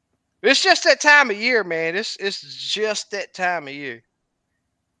 It's just that time of year, man. It's just that time of year.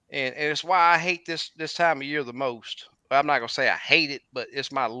 And it's why I hate this time of year the most. Well, I'm not gonna say I hate it, but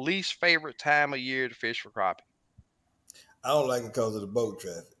it's my least favorite time of year to fish for crappie. I don't like it because of the boat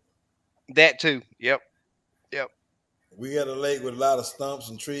traffic. That too. Yep. Yep. We got a lake with a lot of stumps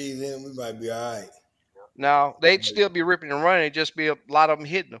and trees in it. We might be all right. No, they'd still be ripping and running. It'd just be a lot of them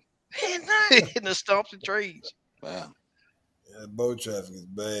hitting them, hitting the stumps and trees. Wow. Yeah, boat traffic is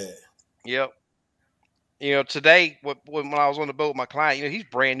bad. Yep. Today when I was on the boat with my client, he's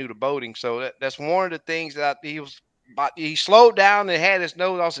brand new to boating, so that's one of the things that he slowed down and had his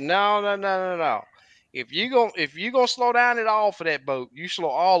nose. I said, no, no, no, no, no. If you gonna slow down at all for that boat, you slow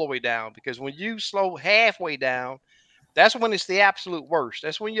all the way down, because when you slow halfway down, that's when it's the absolute worst.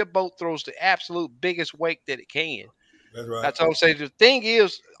 That's when your boat throws the absolute biggest wake that it can. That's right. That's all I'm saying. The thing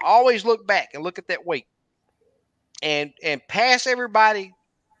is, always look back and look at that wake, and pass everybody,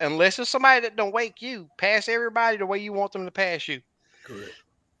 unless it's somebody that don't wake you. Pass everybody the way you want them to pass you. Correct.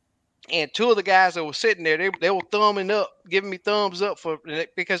 And two of the guys that were sitting there, they were thumbing up, giving me thumbs up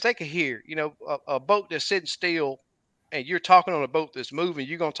because they could hear. A boat that's sitting still, and you're talking on a boat that's moving.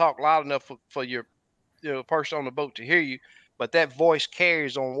 You're gonna talk loud enough for your person on the boat to hear you, but that voice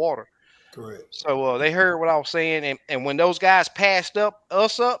carries on water. Correct. So they heard what I was saying, and when those guys passed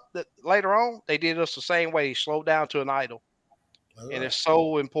us up later on, they did us the same way. They slowed down to an idle, That's and right. it's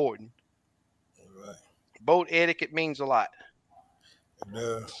so important. That's right. Boat etiquette means a lot. It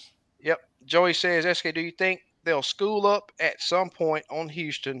does. Yep. Joey says, SK, do you think they'll school up at some point on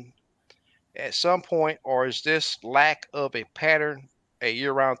Houston at some point, or is this lack of a pattern a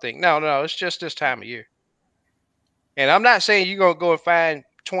year-round thing? No, no, it's just this time of year. And I'm not saying you're gonna go and find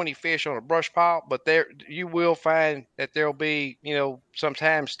 20 fish on a brush pile, but there you will find that there'll be,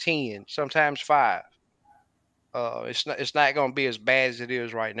 sometimes 10, sometimes 5. It's not gonna be as bad as it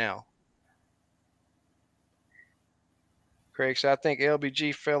is right now. Craig said, I think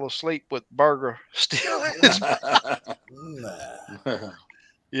LBG fell asleep with Burger still. Nah.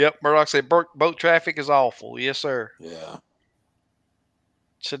 Yep. Murdoch said boat traffic is awful. Yes, sir. Yeah.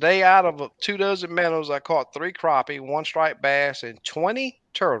 Today, out of 2 dozen minnows, I caught 3 crappie, 1 striped bass, and 20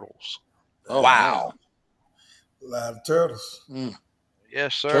 turtles. Oh Wow. A lot of turtles. man.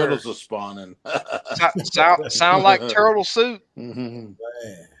 Yes, sir. Turtles are spawning. Sound like turtle soup. Mhm.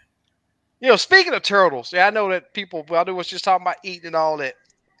 Man. Speaking of turtles, I know that I was just talking about eating and all that.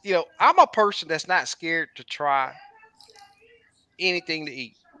 I'm a person that's not scared to try anything to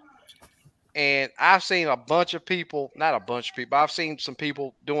eat. And I've seen a bunch of people, not a bunch of people, I've seen some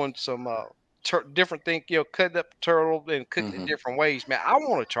people doing some different things, cutting up turtle and cooking it Mhm. different ways. Man, I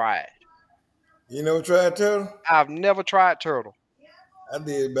want to try it. You never tried turtle? I've never tried turtle. I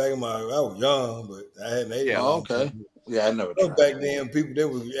did back I was young, but I hadn't ate it in a Yeah. Oh, long okay. time. Yeah, I never You know, tried back it. then, people they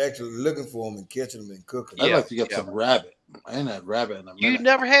was actually looking for them and catching them and cooking I'd them. Yeah. like to get Yeah. some rabbit. I ain't had rabbit in a You minute.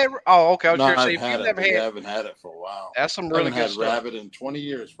 never had? Oh, okay. I was No, going to say, I've if you had it, never but yeah, I had, haven't had it for a while. that's some I really haven't good had stuff. rabbit in 20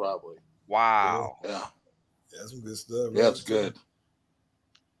 years, probably. Wow. Yeah. That's some good stuff. Yeah, Right? it's good.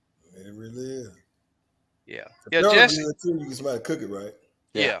 It really is. Yeah. The Yeah, turtle Jesse. good too. You can somebody cook it right.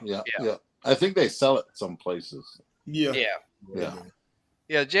 Yeah, Yeah. yeah, Yeah. yeah. I think they sell it some places. Yeah. Yeah. Yeah.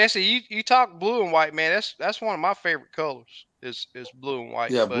 Yeah, Jesse, you talk blue and white, man. That's one of my favorite colors is blue and white.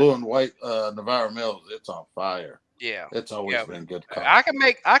 Yeah, But blue and white Navarro Mills, it's on fire. yeah, It's always yeah. been good color. I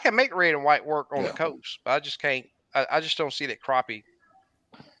can make red and white work on the Yeah. coast, but I just can't. I just don't see that crappie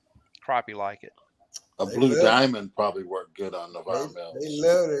like it. A They blue love diamond probably worked good on they, Navarro they Mills.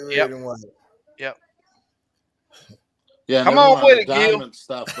 love it red Yep. and white. Yep. Yeah, and Come on everyone, with the it, Gil. diamond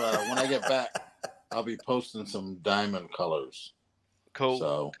stuff, when I get back, I'll be posting some diamond colors. Cool.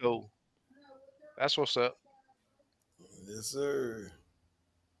 So, Cool. That's what's up. Yes, sir.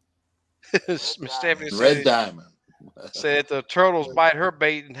 Miss Stephanie red diamond. said the turtles bite her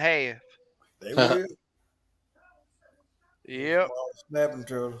bait in half. They will. Yep. Small snapping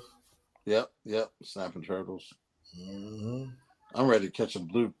turtles. Yep, yep. Snapping turtles. Mm-hmm. I'm ready to catch a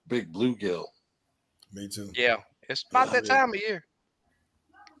big bluegill. Me too. Yeah. It's about Yeah. that time of year.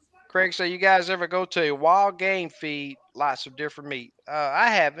 Craig said, you guys ever go to a wild game feed? Lots of different meat. I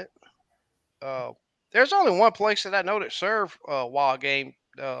haven't. Uh, there's only one place that I know that serve wild game.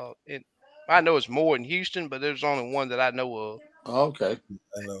 I know it's more in Houston, but there's only one that I know of. Oh, okay.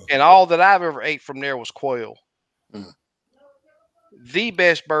 I know. And all that I've ever ate from there was quail. Mm. The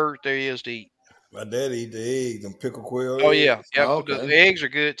best bird there is to eat. My daddy eat the eggs, them pickle quail Oh eggs. yeah, yep. Oh, The okay. eggs are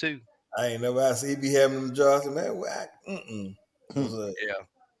good too. I ain't never. I see he be having them jars, and man, what's up? Yeah,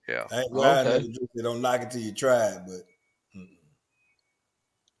 yeah. I ain't well, I Okay. never drink it. Don't knock it till you try it, but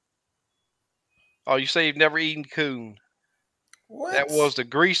Oh, you say you've never eaten coon? what? That was the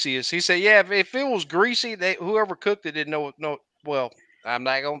greasiest. He said, yeah, if it was greasy, whoever cooked it didn't know. No, well, I'm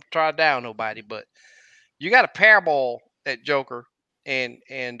not gonna try down nobody, but you got to parboil that joker and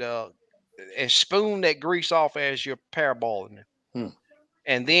spoon that grease off as you're parboiling it, Hmm.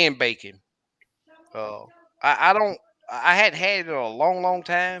 and then bake him. Uh, I don't. I hadn't had it in a long, long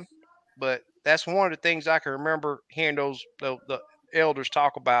time, but that's one of the things I can remember hearing the elders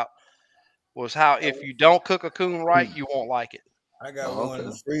talk about was how if you don't cook a coon right, you won't like it. I got Oh, one in okay.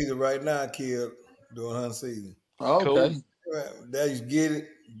 the freezer right now, killed during hunting season. Oh, Cool. okay. There you get it,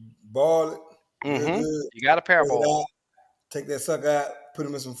 boil it real Mm-hmm. good, You got a take it parabol. out, take that sucker out, put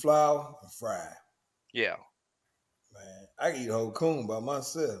them in some flour, and fry it. Yeah. Man, I can eat a whole coon by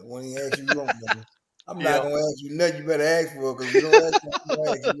myself. When he asks you want nothing, I'm not Yeah. gonna ask you nothing. You better ask for it because if you don't ask for it, I'm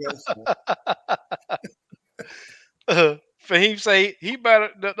gonna ask you else for Fahim say he better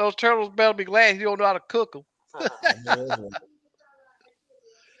those turtles better be glad he don't know how to cook them. it. I know that's right.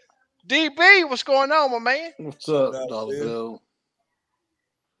 DB, what's going on, my man? What's So, up, Dr. Dollar Bill,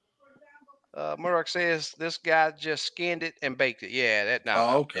 Bill? Murdoch says this guy just skinned it and baked it. Yeah, that no, Oh,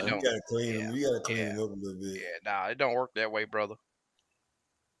 it okay. you don't. gotta clean Yeah, them. You gotta clean yeah, them up a little bit. yeah. Nah, it don't work that way, brother.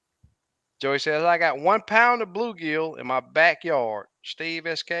 Joey says I got 1 pound of bluegill in my backyard. Steve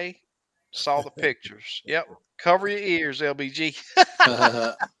SK saw the pictures. Yep. Cover your ears, LBG.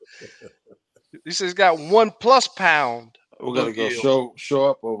 He says got 1+ pound We gotta go bluegill. show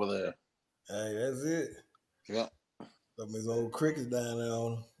up over there. Hey, that's it. Yeah. Some of these old crickets down there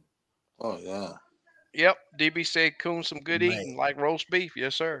on 'em. Oh yeah. Yep. DB said coon some good Man, eating like roast beef.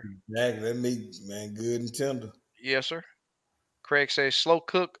 Yes, sir. exactly. That meat, man, good and tender. Yes, sir. Craig says slow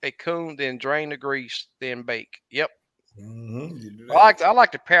cook a coon, then drain the grease, then bake. Yep. Mm-hmm. You do I that.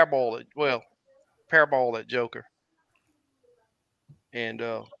 like to parabol it. Well, parabol that joker, and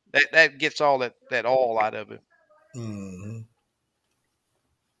that gets all that oil out of it. Mm-hmm.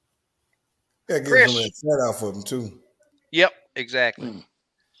 Gotta give some of Chris. that fat off of them too. Yep. Exactly. Mm.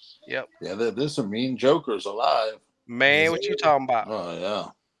 Yep. Yeah, there's some mean jokers alive. Man, Yes, what you sir. talking about? Oh yeah.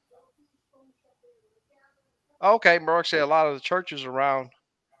 Okay, Mark said a lot of the churches around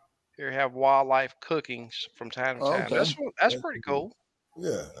here have wildlife cookings from time to Oh, time. okay. That's That's pretty cool. cool.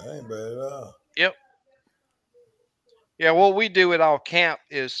 Yeah, that ain't bad at all. Yep. Yeah. What we do at our camp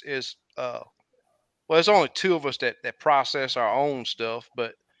is well, there's only two of us that process our own stuff,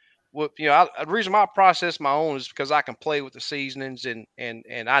 but what the reason why I process my own is because I can play with the seasonings and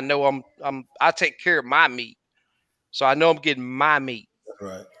I know I take care of my meat, so I know I'm getting my meat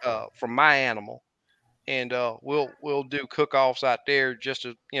That's right. from my animal, and we'll do cook-offs out there just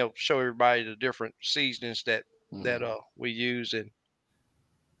to show everybody the different seasonings that Mm. we use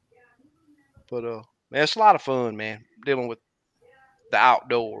but man, it's a lot of fun, man, dealing with the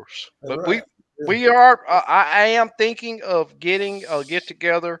outdoors. That's But right. Yeah. we are I am thinking of getting a get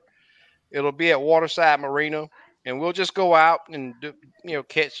together. It'll be at Waterside Marina, and we'll just go out and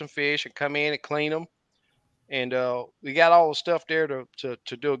catch some fish and come in and clean them. And we got all the stuff there to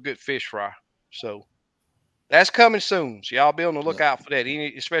do a good fish fry. So that's coming soon. So y'all be on the Yeah. lookout for that.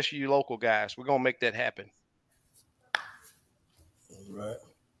 Especially you local guys. We're gonna make that happen. That's right.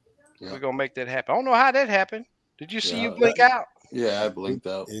 Yeah. We're gonna make that happen. I don't know how that happened. Did you see you Yeah. blink out? Yeah, I blinked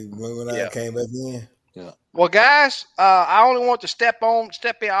out. When I Yeah. came back in, Yeah. Well, guys, I only want to step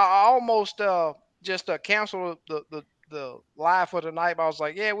in. I almost just canceled the live for tonight. But I was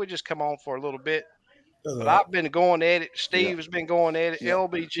like, yeah, we just come on for a little bit. that's But all right. I've been going at it. Yeah. Steve has been going at it. Yeah.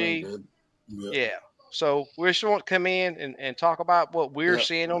 It's been LBG, good. Yeah. yeah. So we just want to come in and talk about what we're Yeah.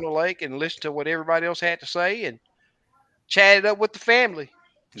 seeing on the lake and listen to what everybody else had to say and chat it up with the family. Yeah.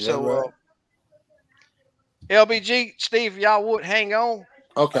 That's So right. LBG, Steve, y'all would hang on.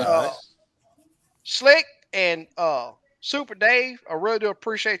 Okay. All Uh, right. Slick and Super Dave, I really do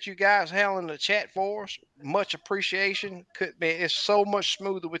appreciate you guys handling the chat for us. Much appreciation. Could be it's so much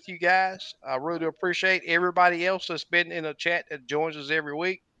smoother with you guys. I really do appreciate everybody else that's been in the chat that joins us every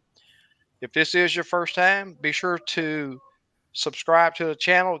week. If this is your first time, be sure to subscribe to the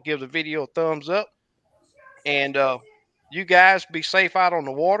channel, give the video a thumbs up, and you guys be safe out on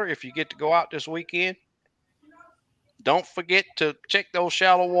the water if you get to go out this weekend. Don't forget to check those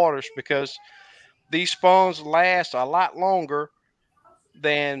shallow waters because these spawns last a lot longer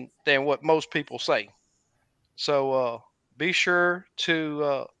than what most people say. So be sure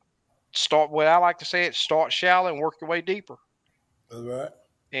to start. What I like to say is start shallow and work your way deeper, That's right.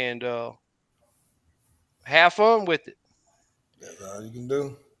 and have fun with it. That's all you can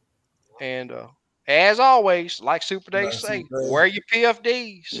do. And as always, like Super Dave Like say, Super Dave. wear your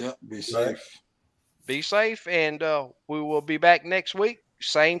PFDs. Yeah. Be Right. safe. Be safe, and we will be back next week,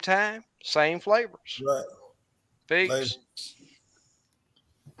 same time, same flavors. Right. Later. Peace.